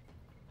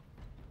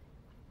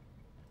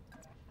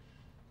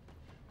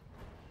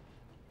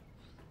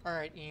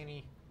 Alright,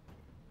 Annie.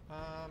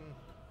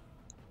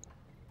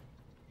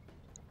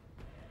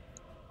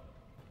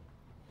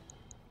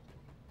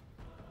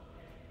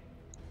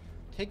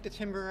 Take the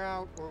timber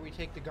out, or we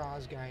take the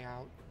gauze guy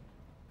out.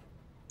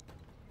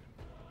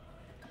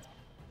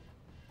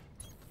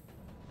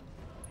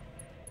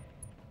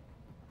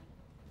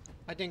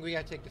 I think we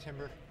gotta take the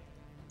timber.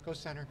 Go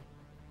center.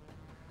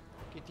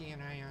 Get the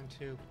NI on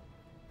too.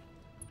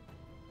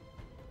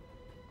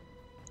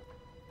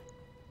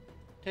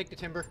 Take the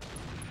timber.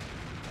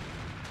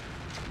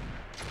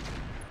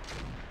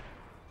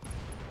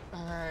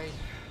 Alright.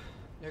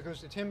 There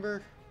goes the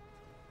timber.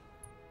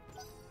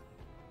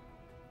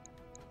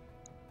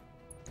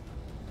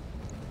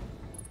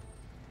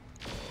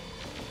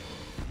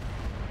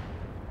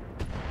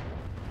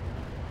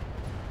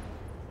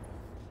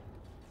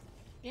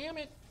 Damn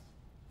it!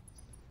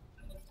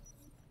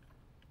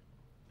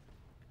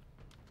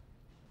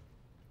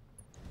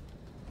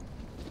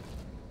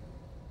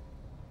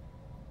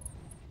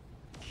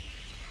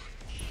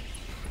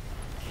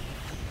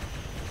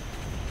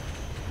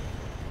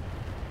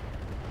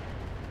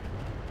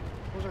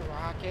 Those are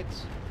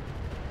rockets.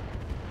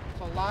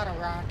 It's a lot of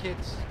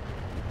rockets.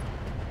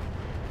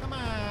 Come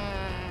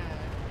on!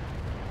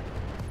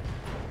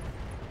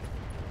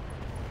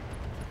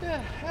 The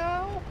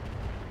hell?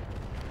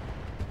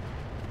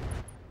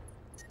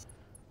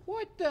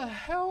 What the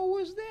hell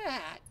was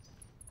that?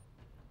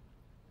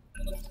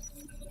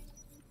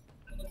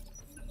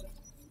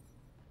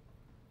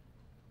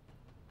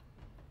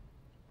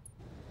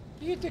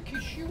 You get the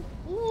cashew.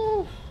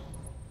 Ooh.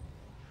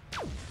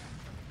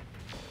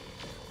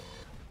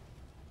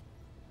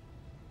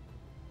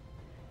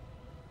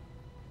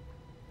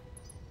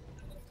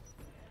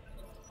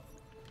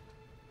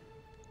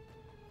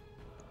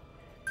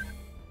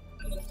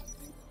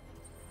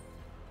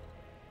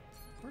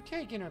 We're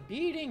taking a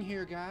beating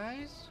here,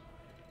 guys.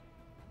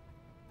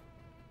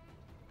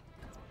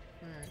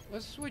 Alright,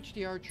 let's switch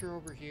the archer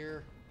over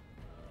here.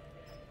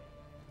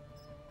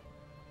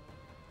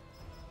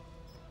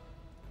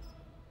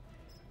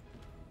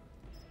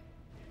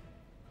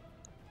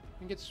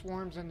 And get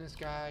swarms on this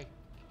guy.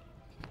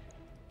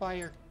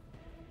 Fire.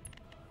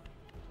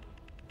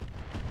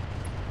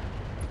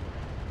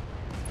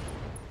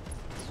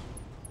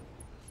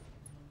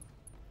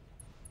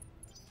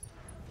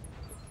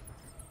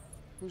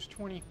 Who's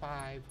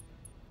 25?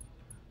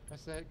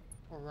 That's that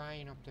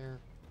Orion up there.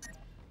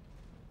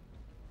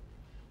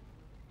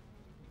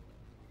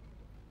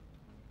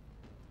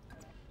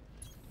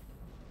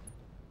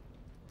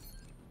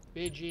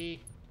 Bidgie.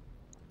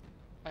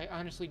 I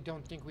honestly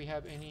don't think we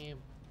have any.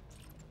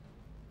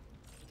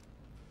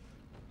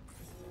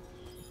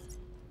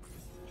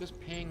 Just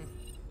ping.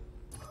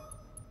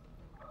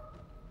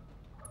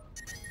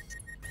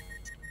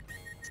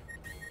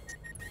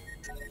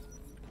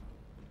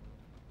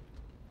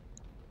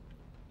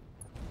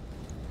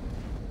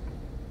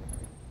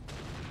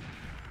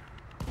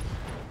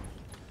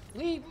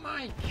 Leave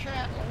my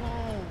cat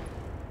alone!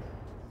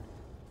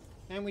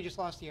 And we just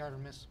lost the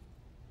Artemis.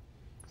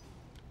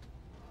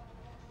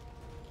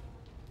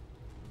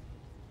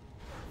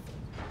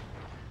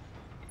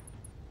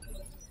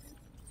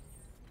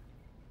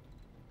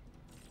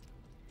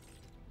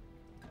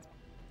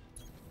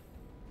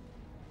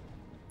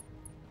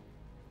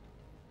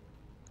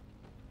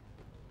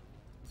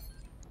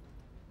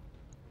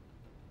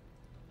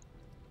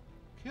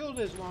 Killed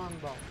his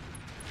longbow.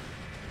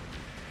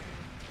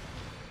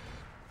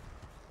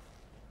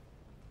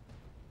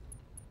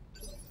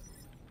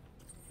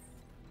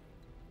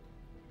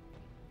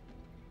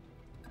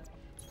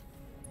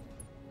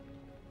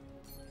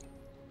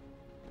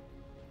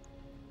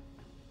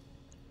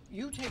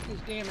 You take this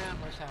damn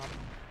Atlas out.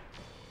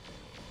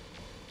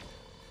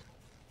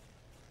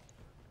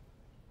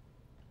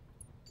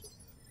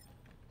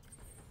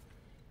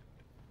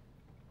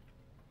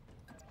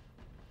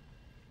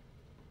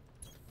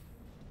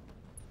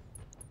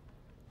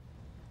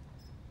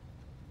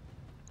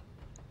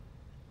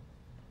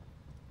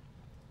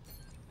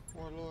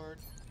 Warlord.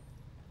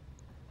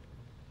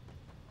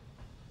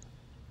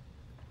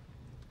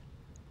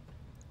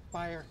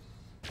 Fire.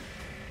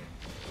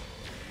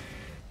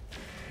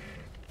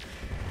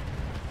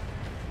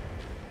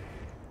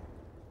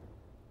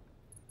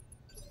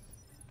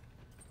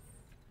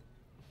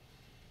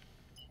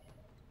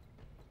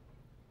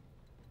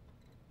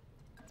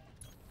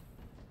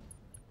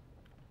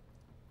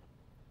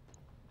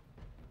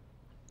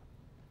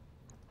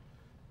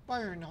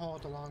 Fire in the hole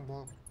with the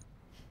longbow.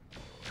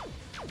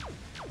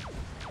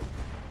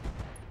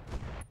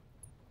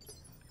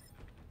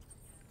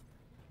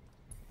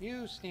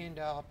 You stand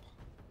up.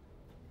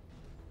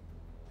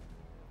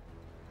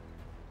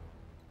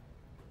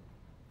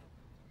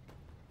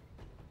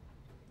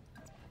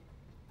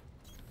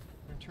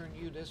 And turn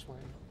you this way.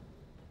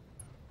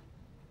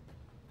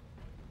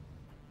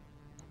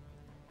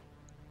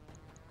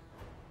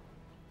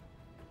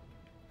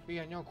 But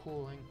yeah, no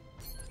cooling.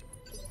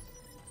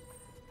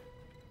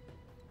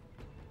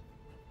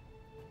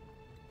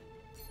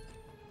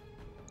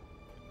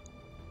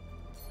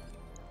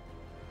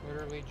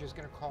 Literally just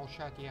gonna call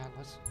shot the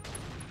Atlas.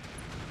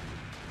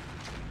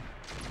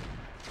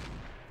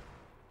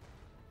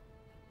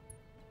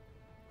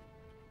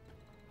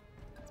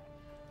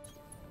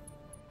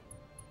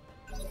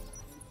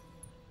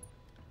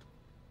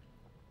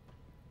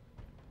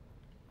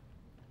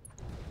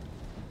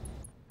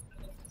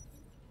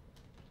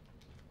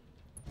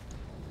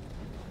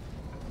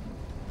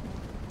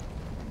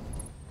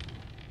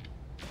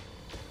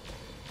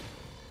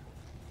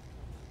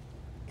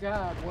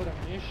 God, what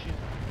a mission.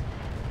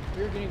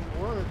 We're getting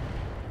work.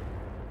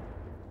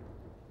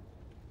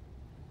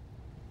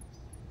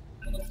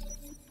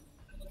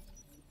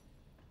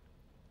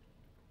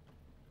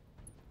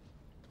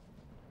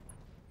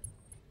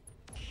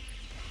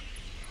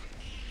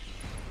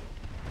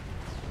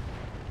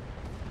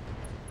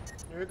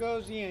 There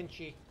goes the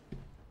Enchi.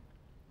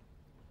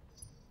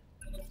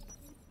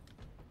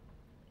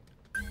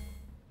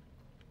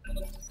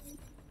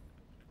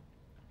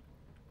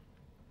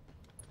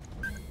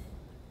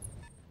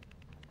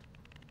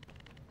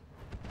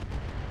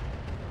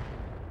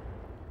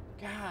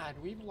 God,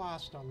 we've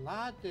lost a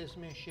lot this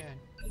mission.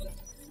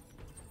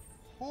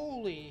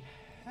 Holy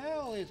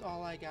hell is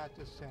all I got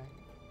to say.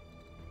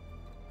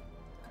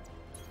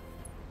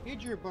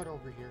 Get your butt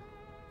over here.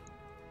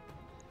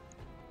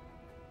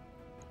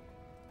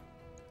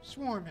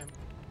 Swarm him.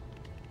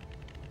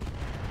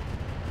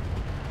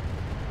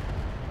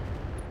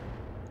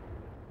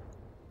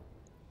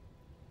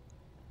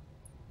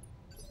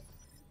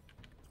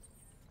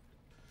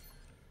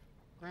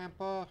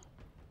 Grandpa.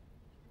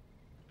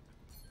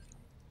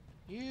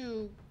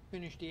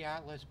 Finish the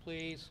Atlas,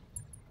 please.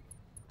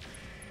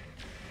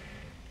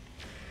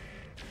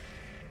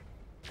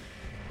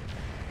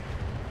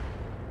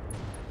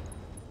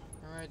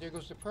 Alright, there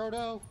goes the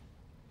Proto.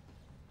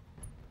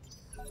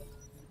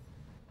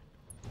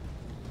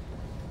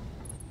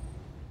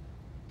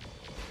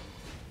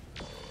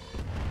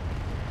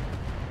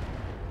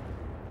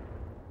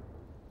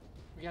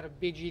 We got a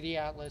Big G the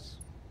Atlas.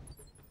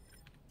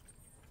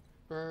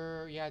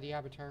 Yeah, the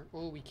Avatar.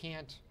 Oh, we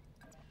can't.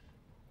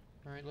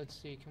 Alright, let's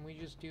see. Can we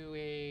just do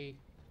a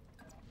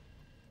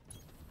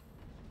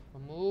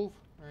move?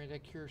 Alright,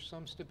 that cures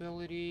some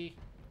stability.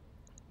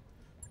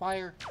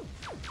 Fire!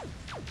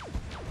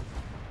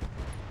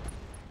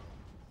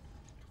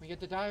 We get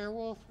the Dire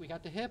Wolf. We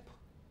got the hip.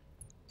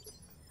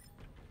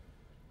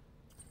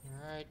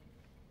 Alright.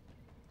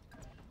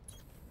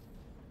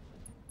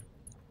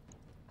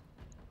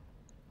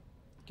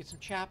 Get some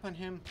chap on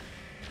him.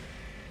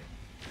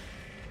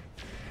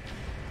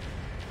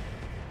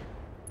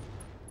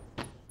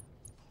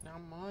 Not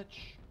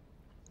much.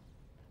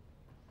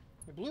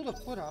 We blew the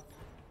foot up.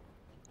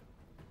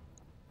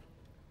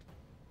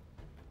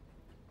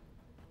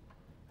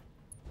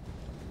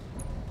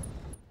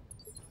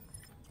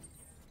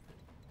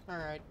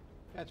 Alright,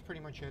 that's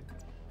pretty much it.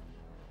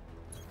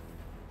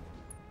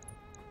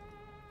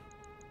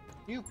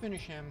 You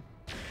finish him.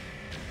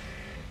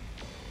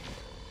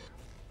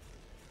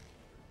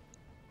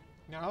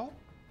 No?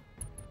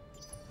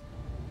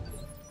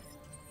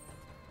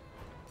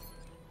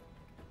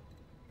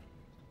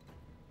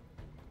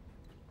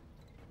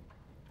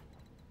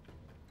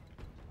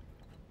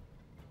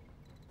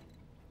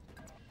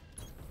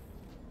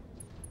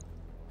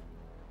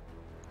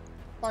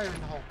 Fire in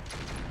the hole.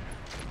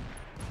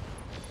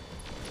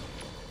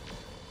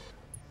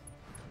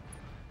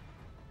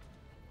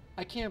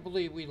 I can't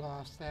believe we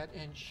lost that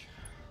inch.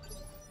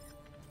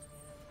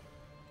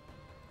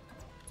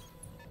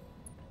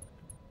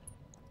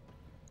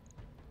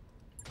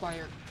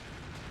 Fire.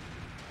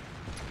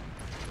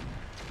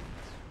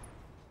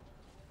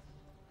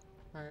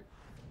 Alright.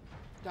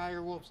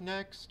 Dire Wolf's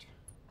next.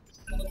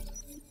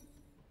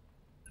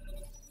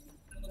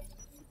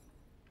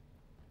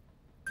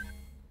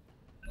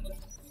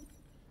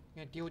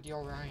 Gonna deal with the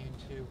Orion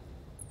too.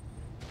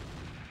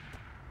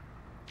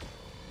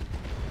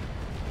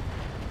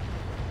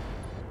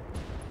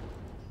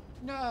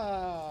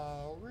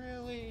 No,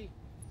 really?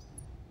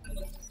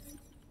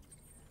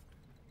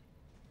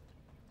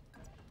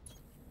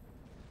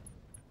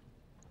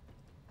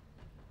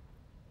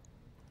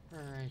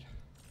 Alright.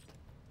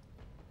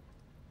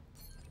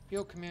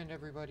 Field command,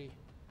 everybody.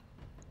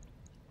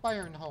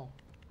 Fire in the hole.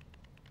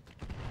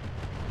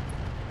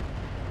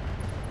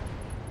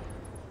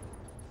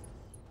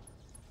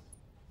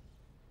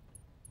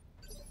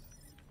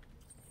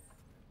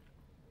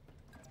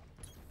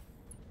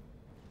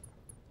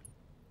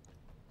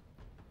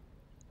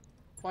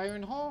 Fire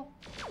in the hole.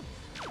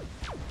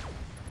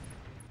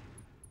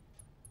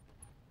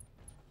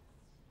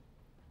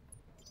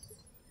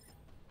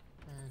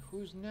 Alright,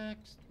 who's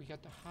next? We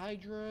got the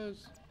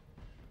Hydras.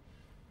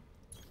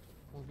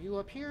 Move you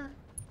up here.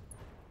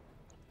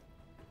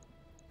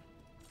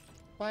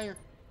 Fire.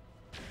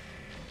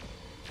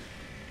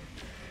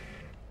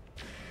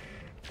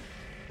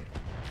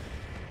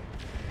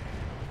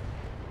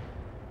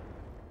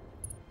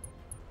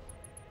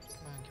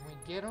 Come on, can we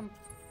get him?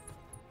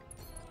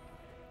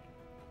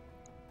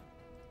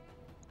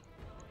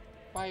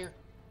 Fire.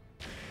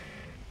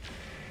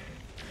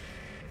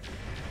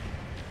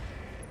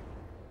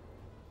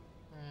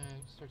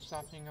 Alright, start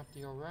softening up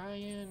the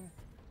Orion.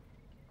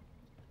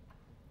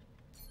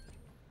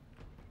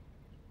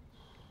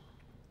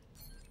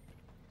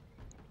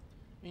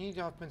 We need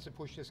to offensive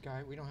push this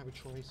guy. We don't have a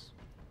choice.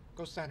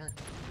 Go center.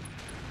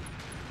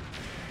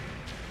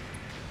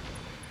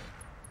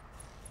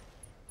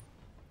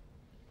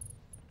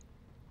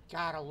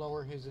 Gotta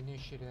lower his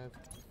initiative.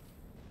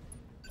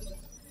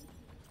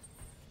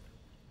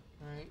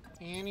 Alright,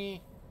 Annie.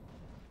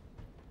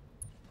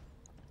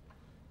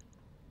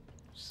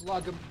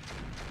 Slug him.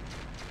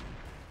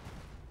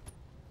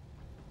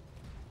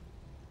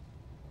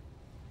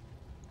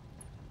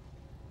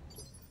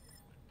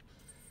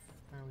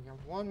 Alright, we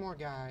got one more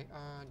guy.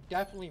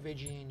 Definitely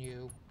Vigiing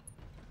you.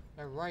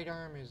 That right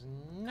arm is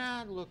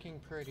not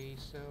looking pretty,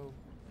 so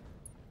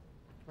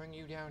bring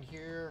you down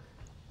here.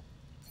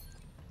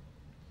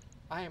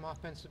 I am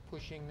offensive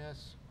pushing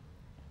this.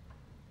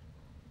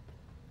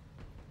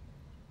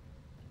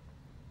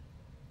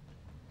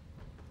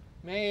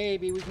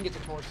 Maybe we can get the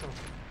torso.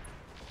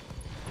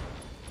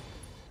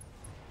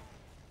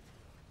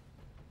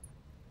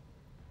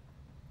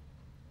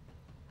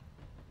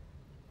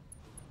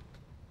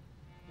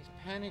 He's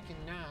panic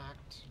and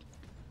knocked.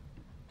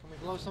 Can we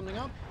blow something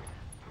up?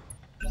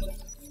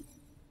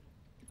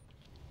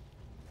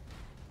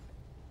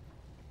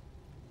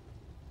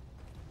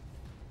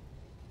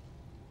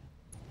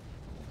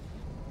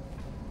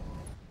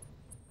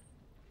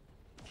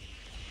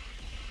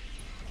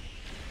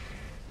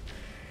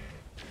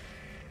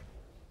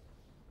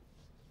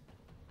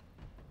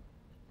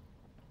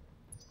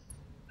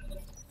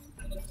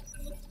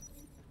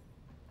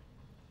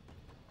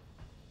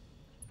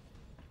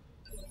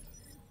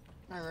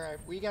 Alright,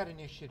 we got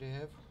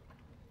initiative.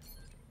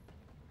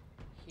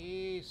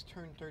 He's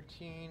turn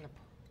 13.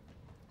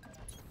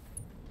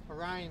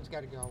 Orion's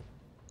gotta go.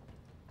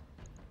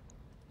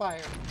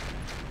 Fire.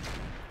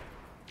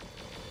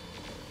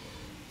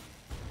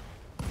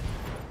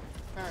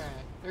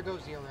 Alright, there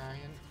goes the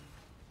Orion.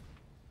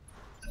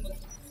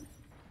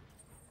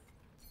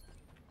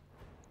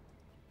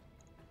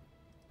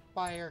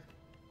 Fire.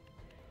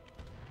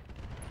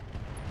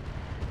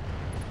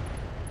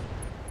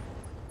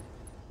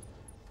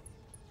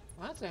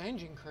 Lots of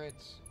engine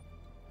crits.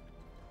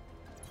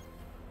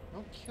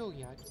 Don't kill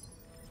yet.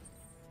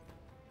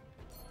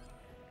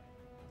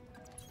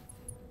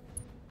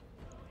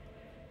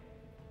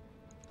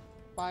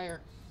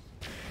 Fire.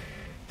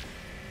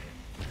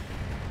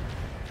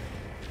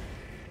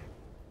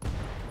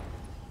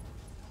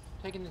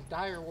 Taking this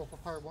dire wolf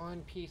apart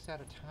one piece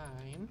at a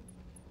time.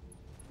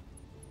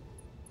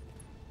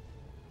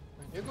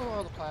 Right, there go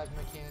all the plasma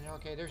cannon.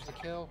 Okay, there's the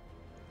kill.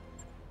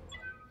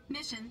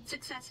 Mission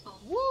successful.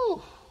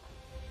 Woo!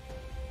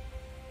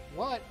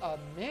 What a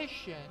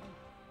mission!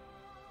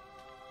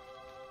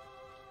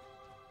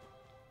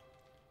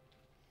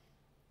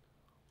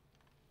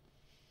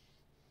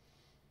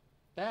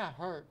 That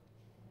hurt.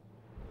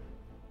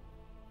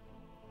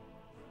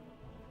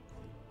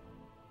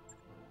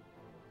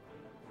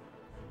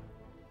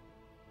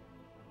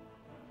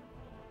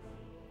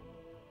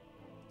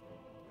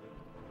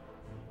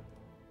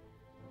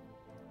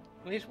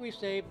 At least we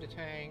saved the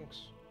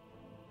tanks.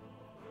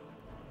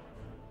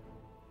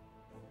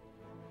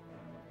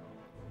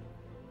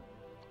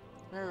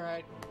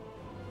 Alright,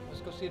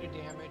 let's go see the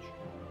damage.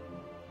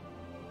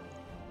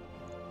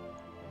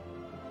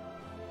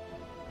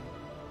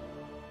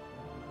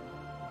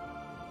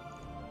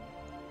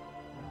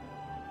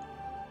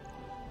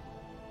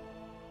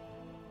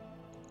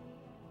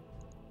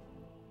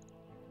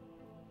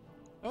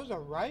 That was a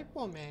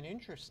rifleman,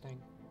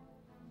 interesting.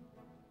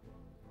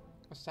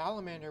 A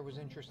salamander was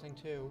interesting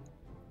too.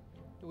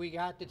 We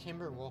got the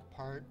Timberwolf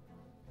part.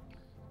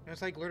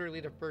 That's like literally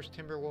the first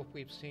Timberwolf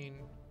we've seen.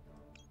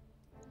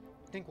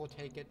 I think we'll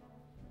take it.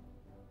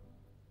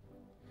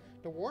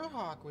 The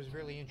Warhawk was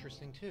really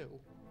interesting too.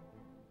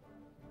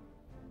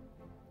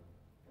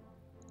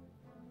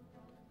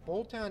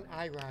 Bolt-on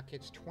eye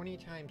rockets 20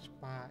 times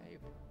 5.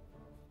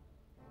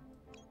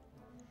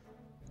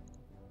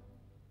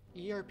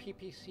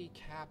 ERPPC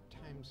cap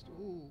times...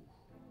 Ooh.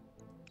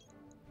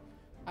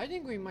 I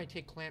think we might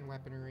take clan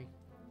weaponry.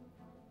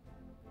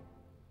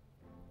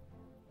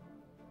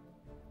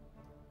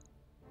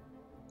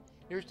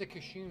 There's the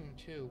Kashun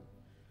too.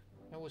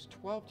 That was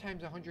 12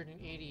 times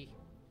 180.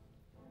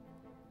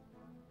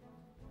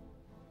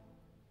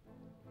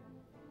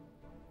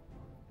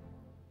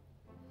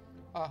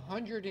 A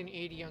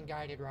 180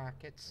 unguided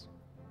rockets.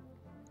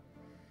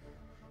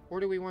 Or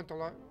do we want the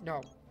large...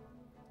 No.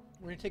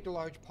 We're going to take the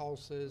large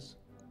pulses.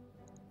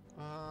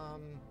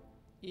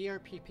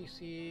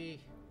 ERPPC.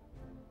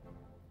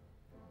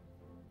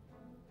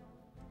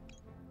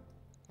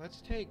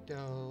 Let's take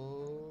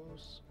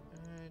those.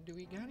 Do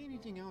we got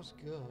anything else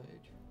good?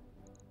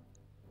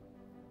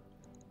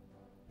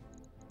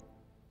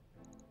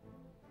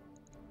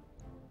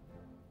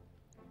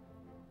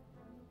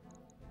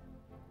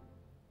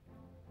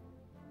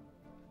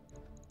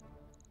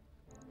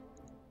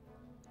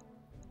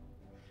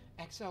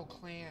 XL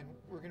Clan,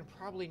 we're gonna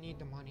probably need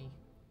the money.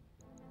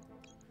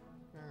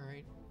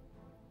 Alright.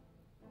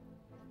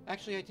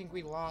 Actually, I think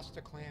we lost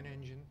the clan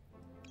engine.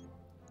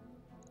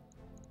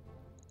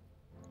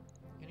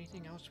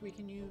 Anything else we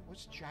can use?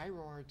 What's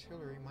gyro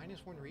artillery?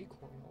 -1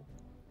 recoil.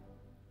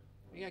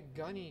 We got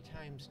gunny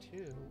times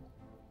 2.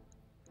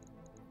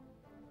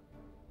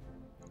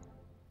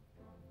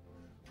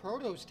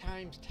 Protos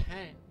times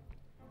 10.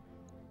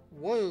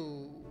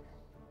 Whoa.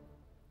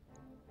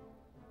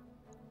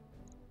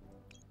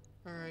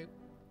 Alright,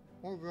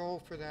 we'll roll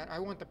for that. I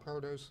want the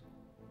Protos.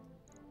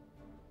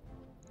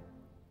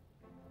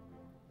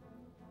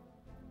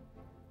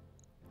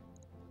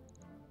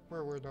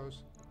 Where were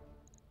those?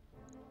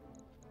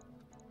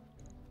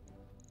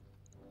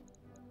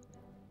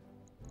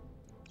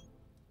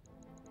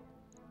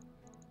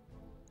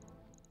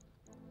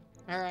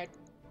 Alright,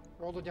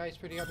 roll the dice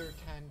for the other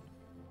 10.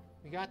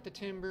 We got the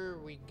Timber,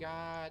 we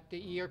got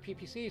the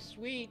ERPPC,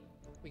 sweet!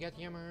 We got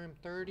the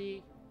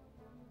MRM-30.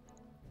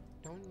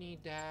 Don't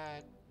need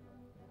that.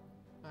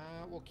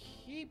 We'll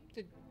keep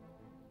the...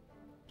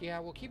 Yeah,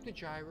 we'll keep the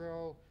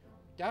gyro.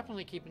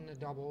 Definitely keeping the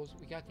doubles.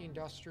 We got the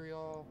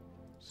industrial.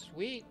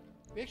 Sweet.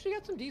 We actually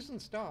got some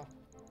decent stuff.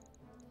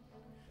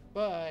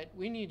 But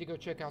we need to go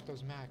check out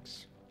those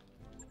mechs.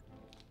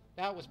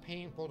 That was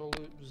painful to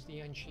lose the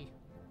Enchi.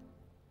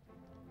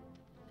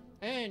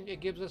 And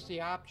it gives us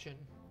the option.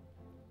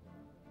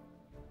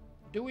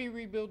 Do we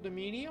rebuild the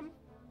medium?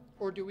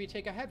 Or do we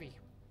take a heavy?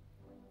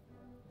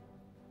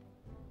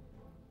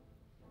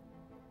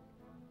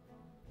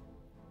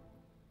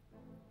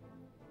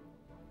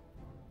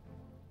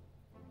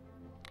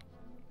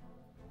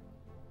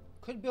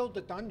 Could build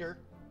the Thunder.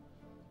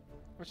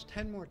 There's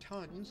 10 more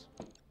tons.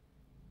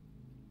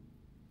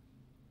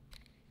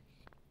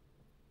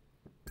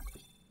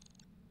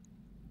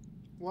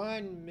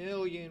 1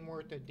 million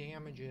worth of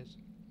damages.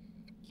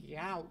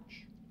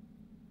 Ouch.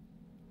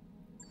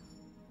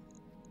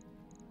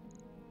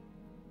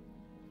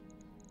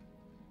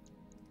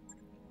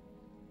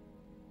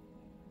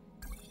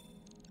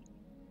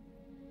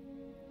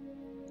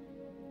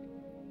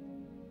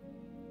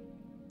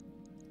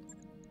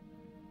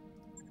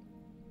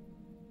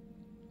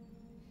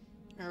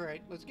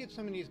 Alright, let's get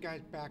some of these guys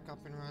back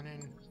up and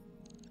running.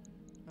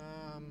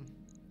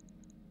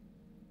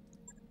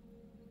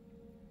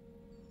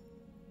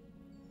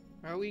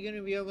 Are we going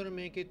to be able to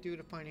make it through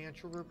the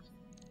financial group?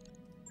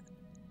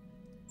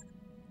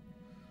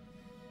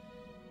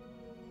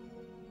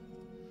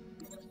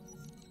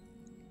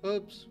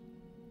 Oops.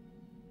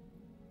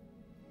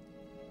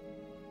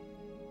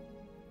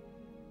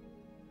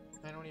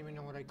 I don't even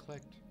know what I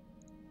clicked.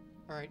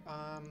 Alright,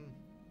 I'm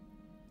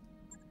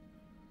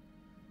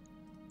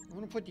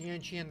going to put the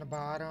Enchi in the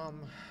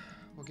bottom.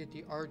 We'll get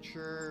the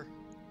Archer,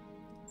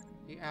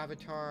 the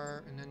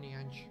Avatar, and then the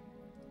Enchi.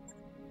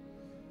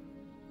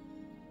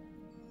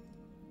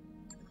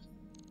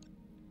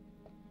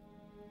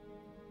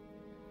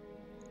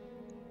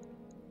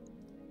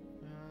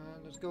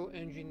 Let's go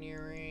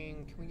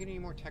engineering. Can we get any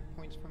more tech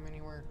points from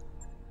anywhere?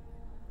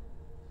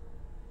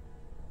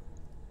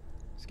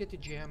 Let's get the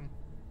gym.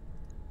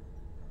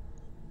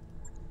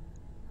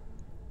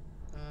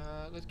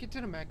 Let's get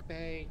to the mech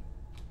bay.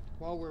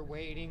 While we're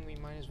waiting, we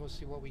might as well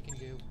see what we can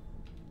do.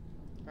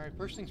 Alright,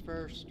 first things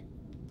first.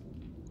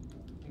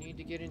 We need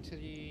to get into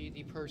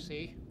the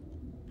Percy.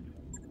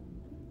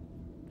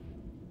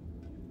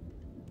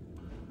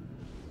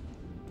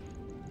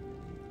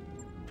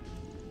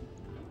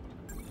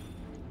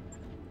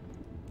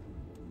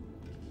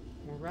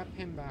 We'll rep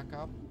him back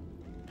up.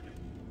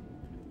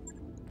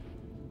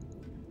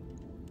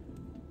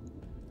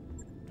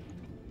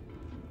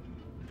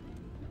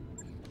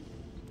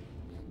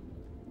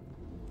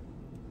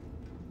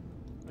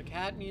 The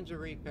cat needs a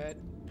refit.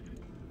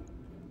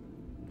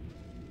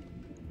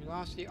 We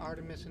lost the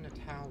Artemis and the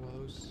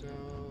Talos,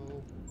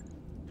 so...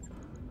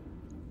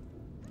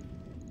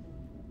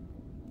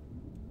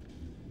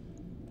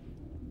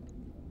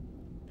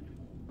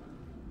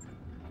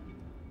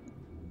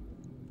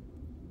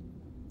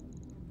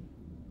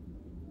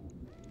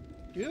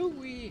 Do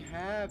we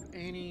have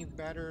any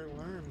better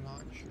learn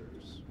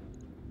launchers?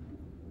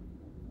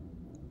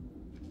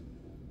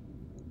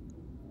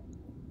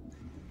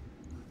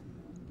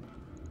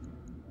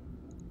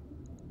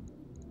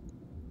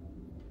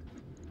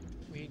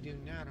 We do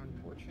not,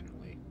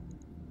 unfortunately.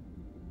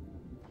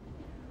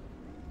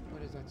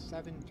 What is that,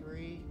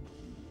 7.3?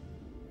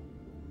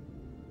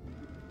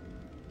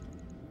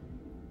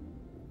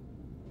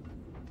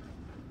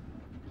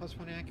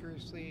 +1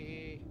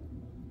 accuracy.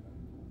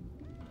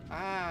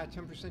 Ah,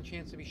 10%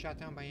 chance to be shot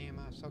down by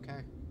AMS.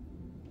 Okay.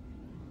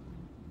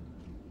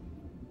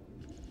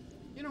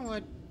 You know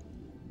what?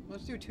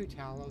 Let's do 2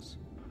 Talos.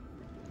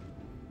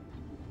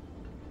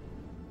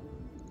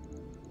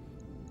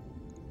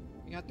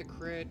 We got the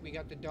crit, we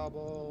got the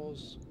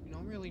doubles. We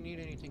don't really need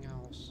anything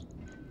else.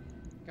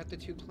 Got the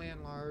 2 clan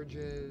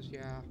larges,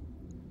 yeah.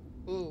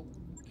 Ooh,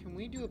 can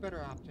we do a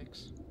better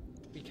optics?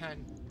 We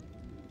can.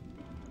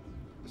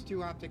 Let's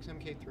do optics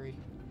MK3.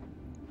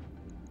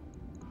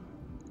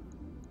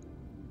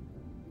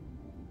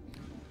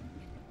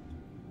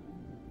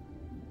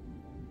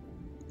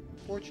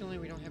 Fortunately,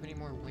 we don't have any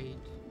more weight.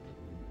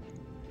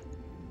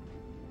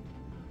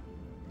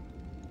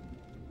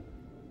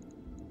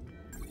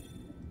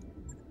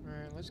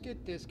 Alright, let's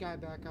get this guy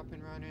back up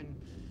and running.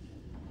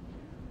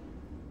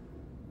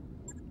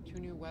 2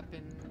 new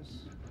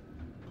weapons.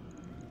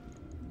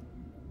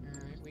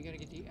 Alright, we gotta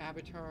get the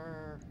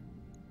Avatar.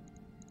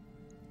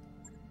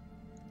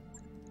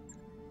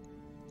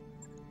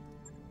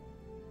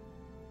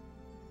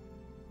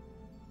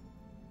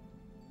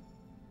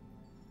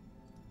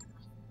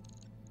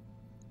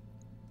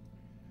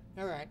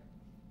 Alright.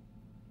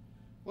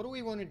 What do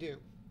we want to do?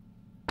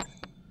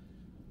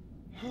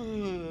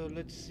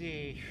 Let's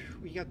see.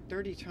 We got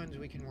 30 tons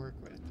we can work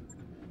with.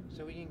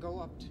 So we can go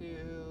up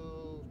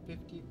to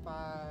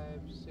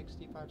 55,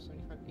 65,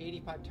 75,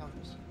 85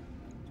 tons.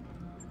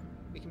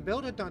 We can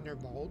build a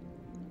Thunderbolt.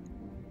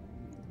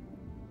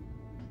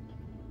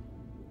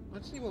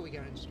 Let's see what we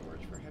got in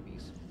storage for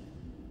heavies.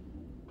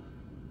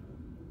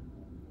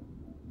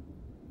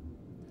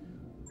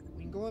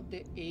 We can go up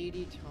to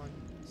 80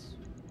 tons.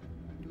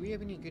 Do we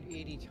have any good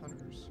 80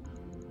 tonners?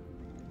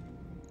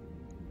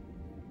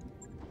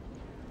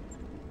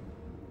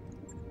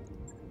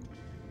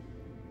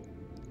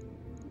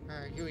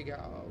 Alright, here we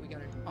go. We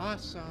got an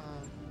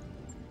awesome.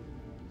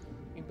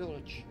 We can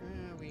build a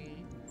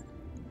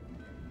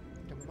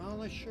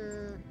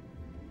demolisher.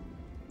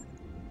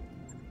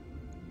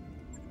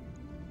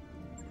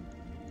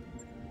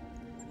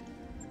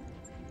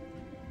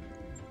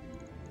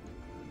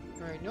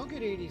 Alright, no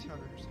good 80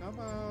 tonners. How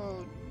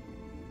about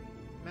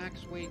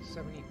max weight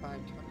 75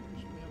 tonners?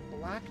 We have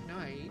Black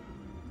Knight.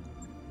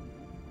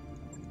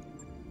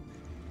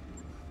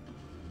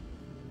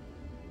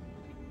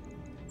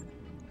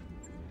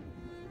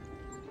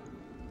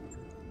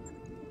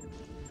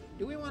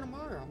 Do we want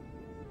tomorrow?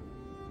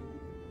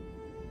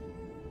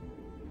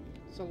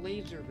 It's a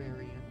laser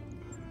variant.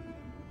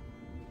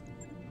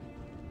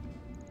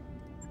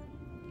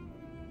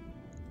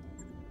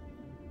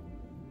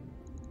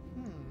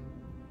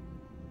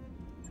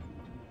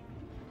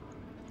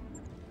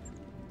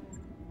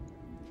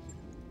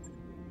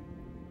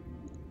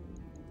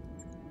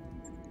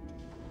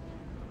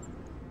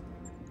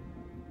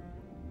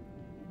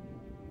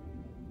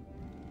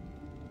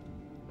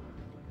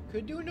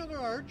 Could do another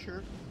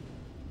archer.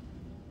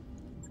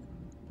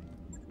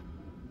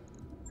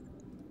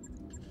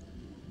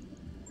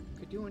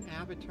 Could do an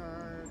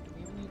avatar. Do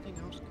we have anything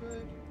else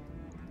good?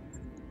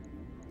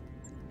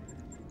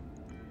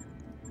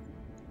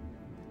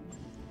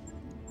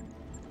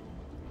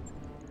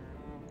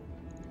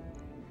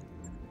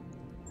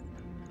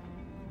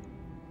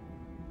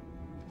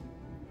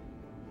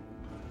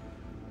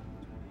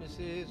 This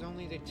is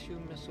only the 2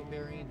 missile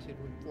varianted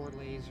with 4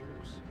 lasers.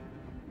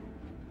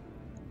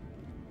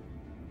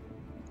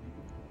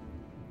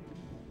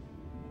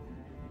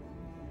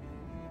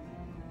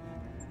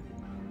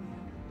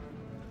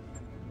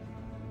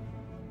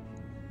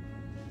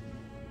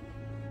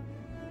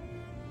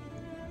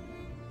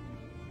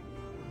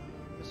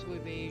 Missile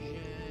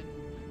evasion,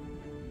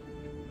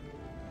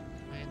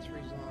 lance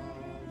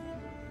resolve.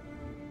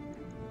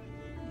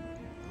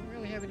 I don't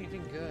really have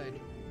anything good.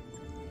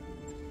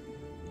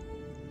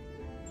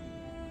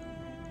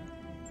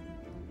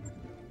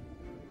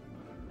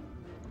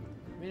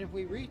 I mean, if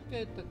we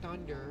refit the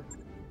Thunder,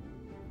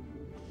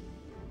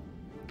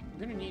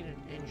 we're gonna need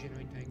an engine,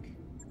 I think.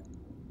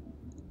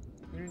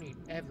 We're gonna need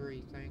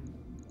everything.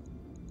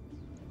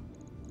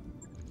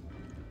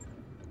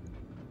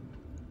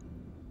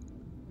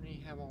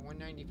 We have a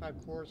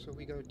 195 core, so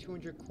we go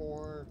 200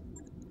 core,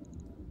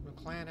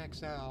 McLaren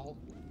XL.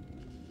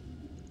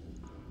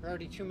 We're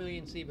already 2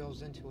 million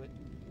C-bills into it.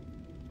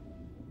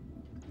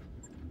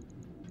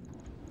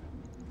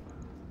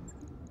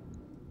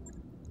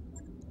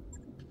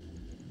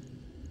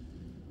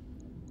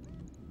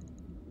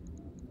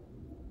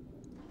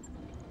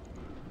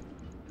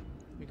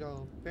 We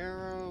go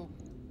Pharaoh,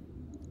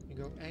 we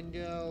go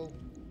Endo.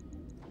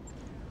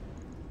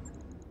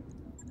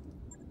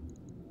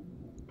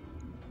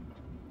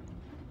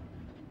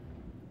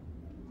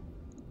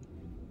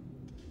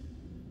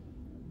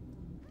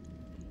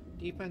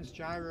 Defense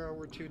gyro,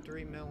 we're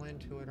 2-3 mil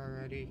into it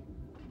already.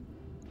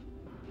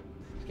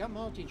 It's got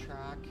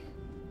multi-track.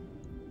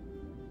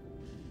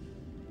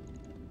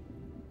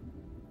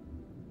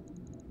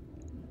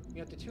 We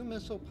got the 2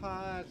 missile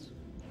pods.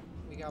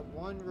 We got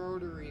 1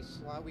 rotary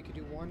slot. We could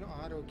do 1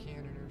 auto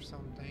cannon or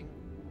something.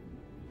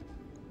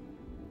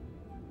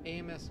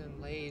 AMS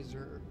and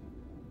laser.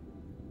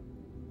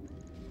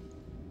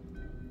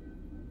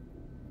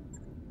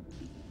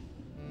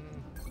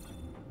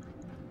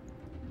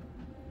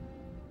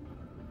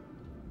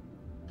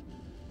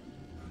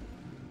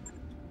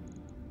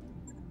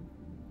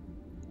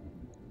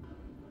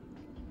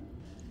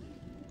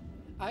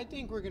 I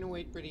think we're going to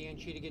wait for the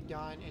Enchi to get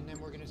done, and then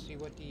we're going to see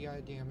what the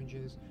damage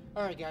is.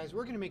 Alright guys,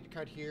 we're going to make the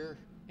cut here,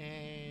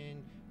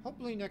 and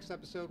hopefully next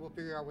episode we'll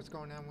figure out what's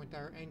going on with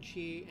our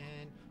Enchi,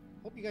 and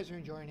hope you guys are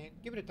enjoying it.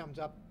 Give it a thumbs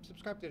up,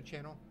 subscribe to the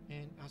channel,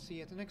 and I'll see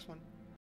you at the next one.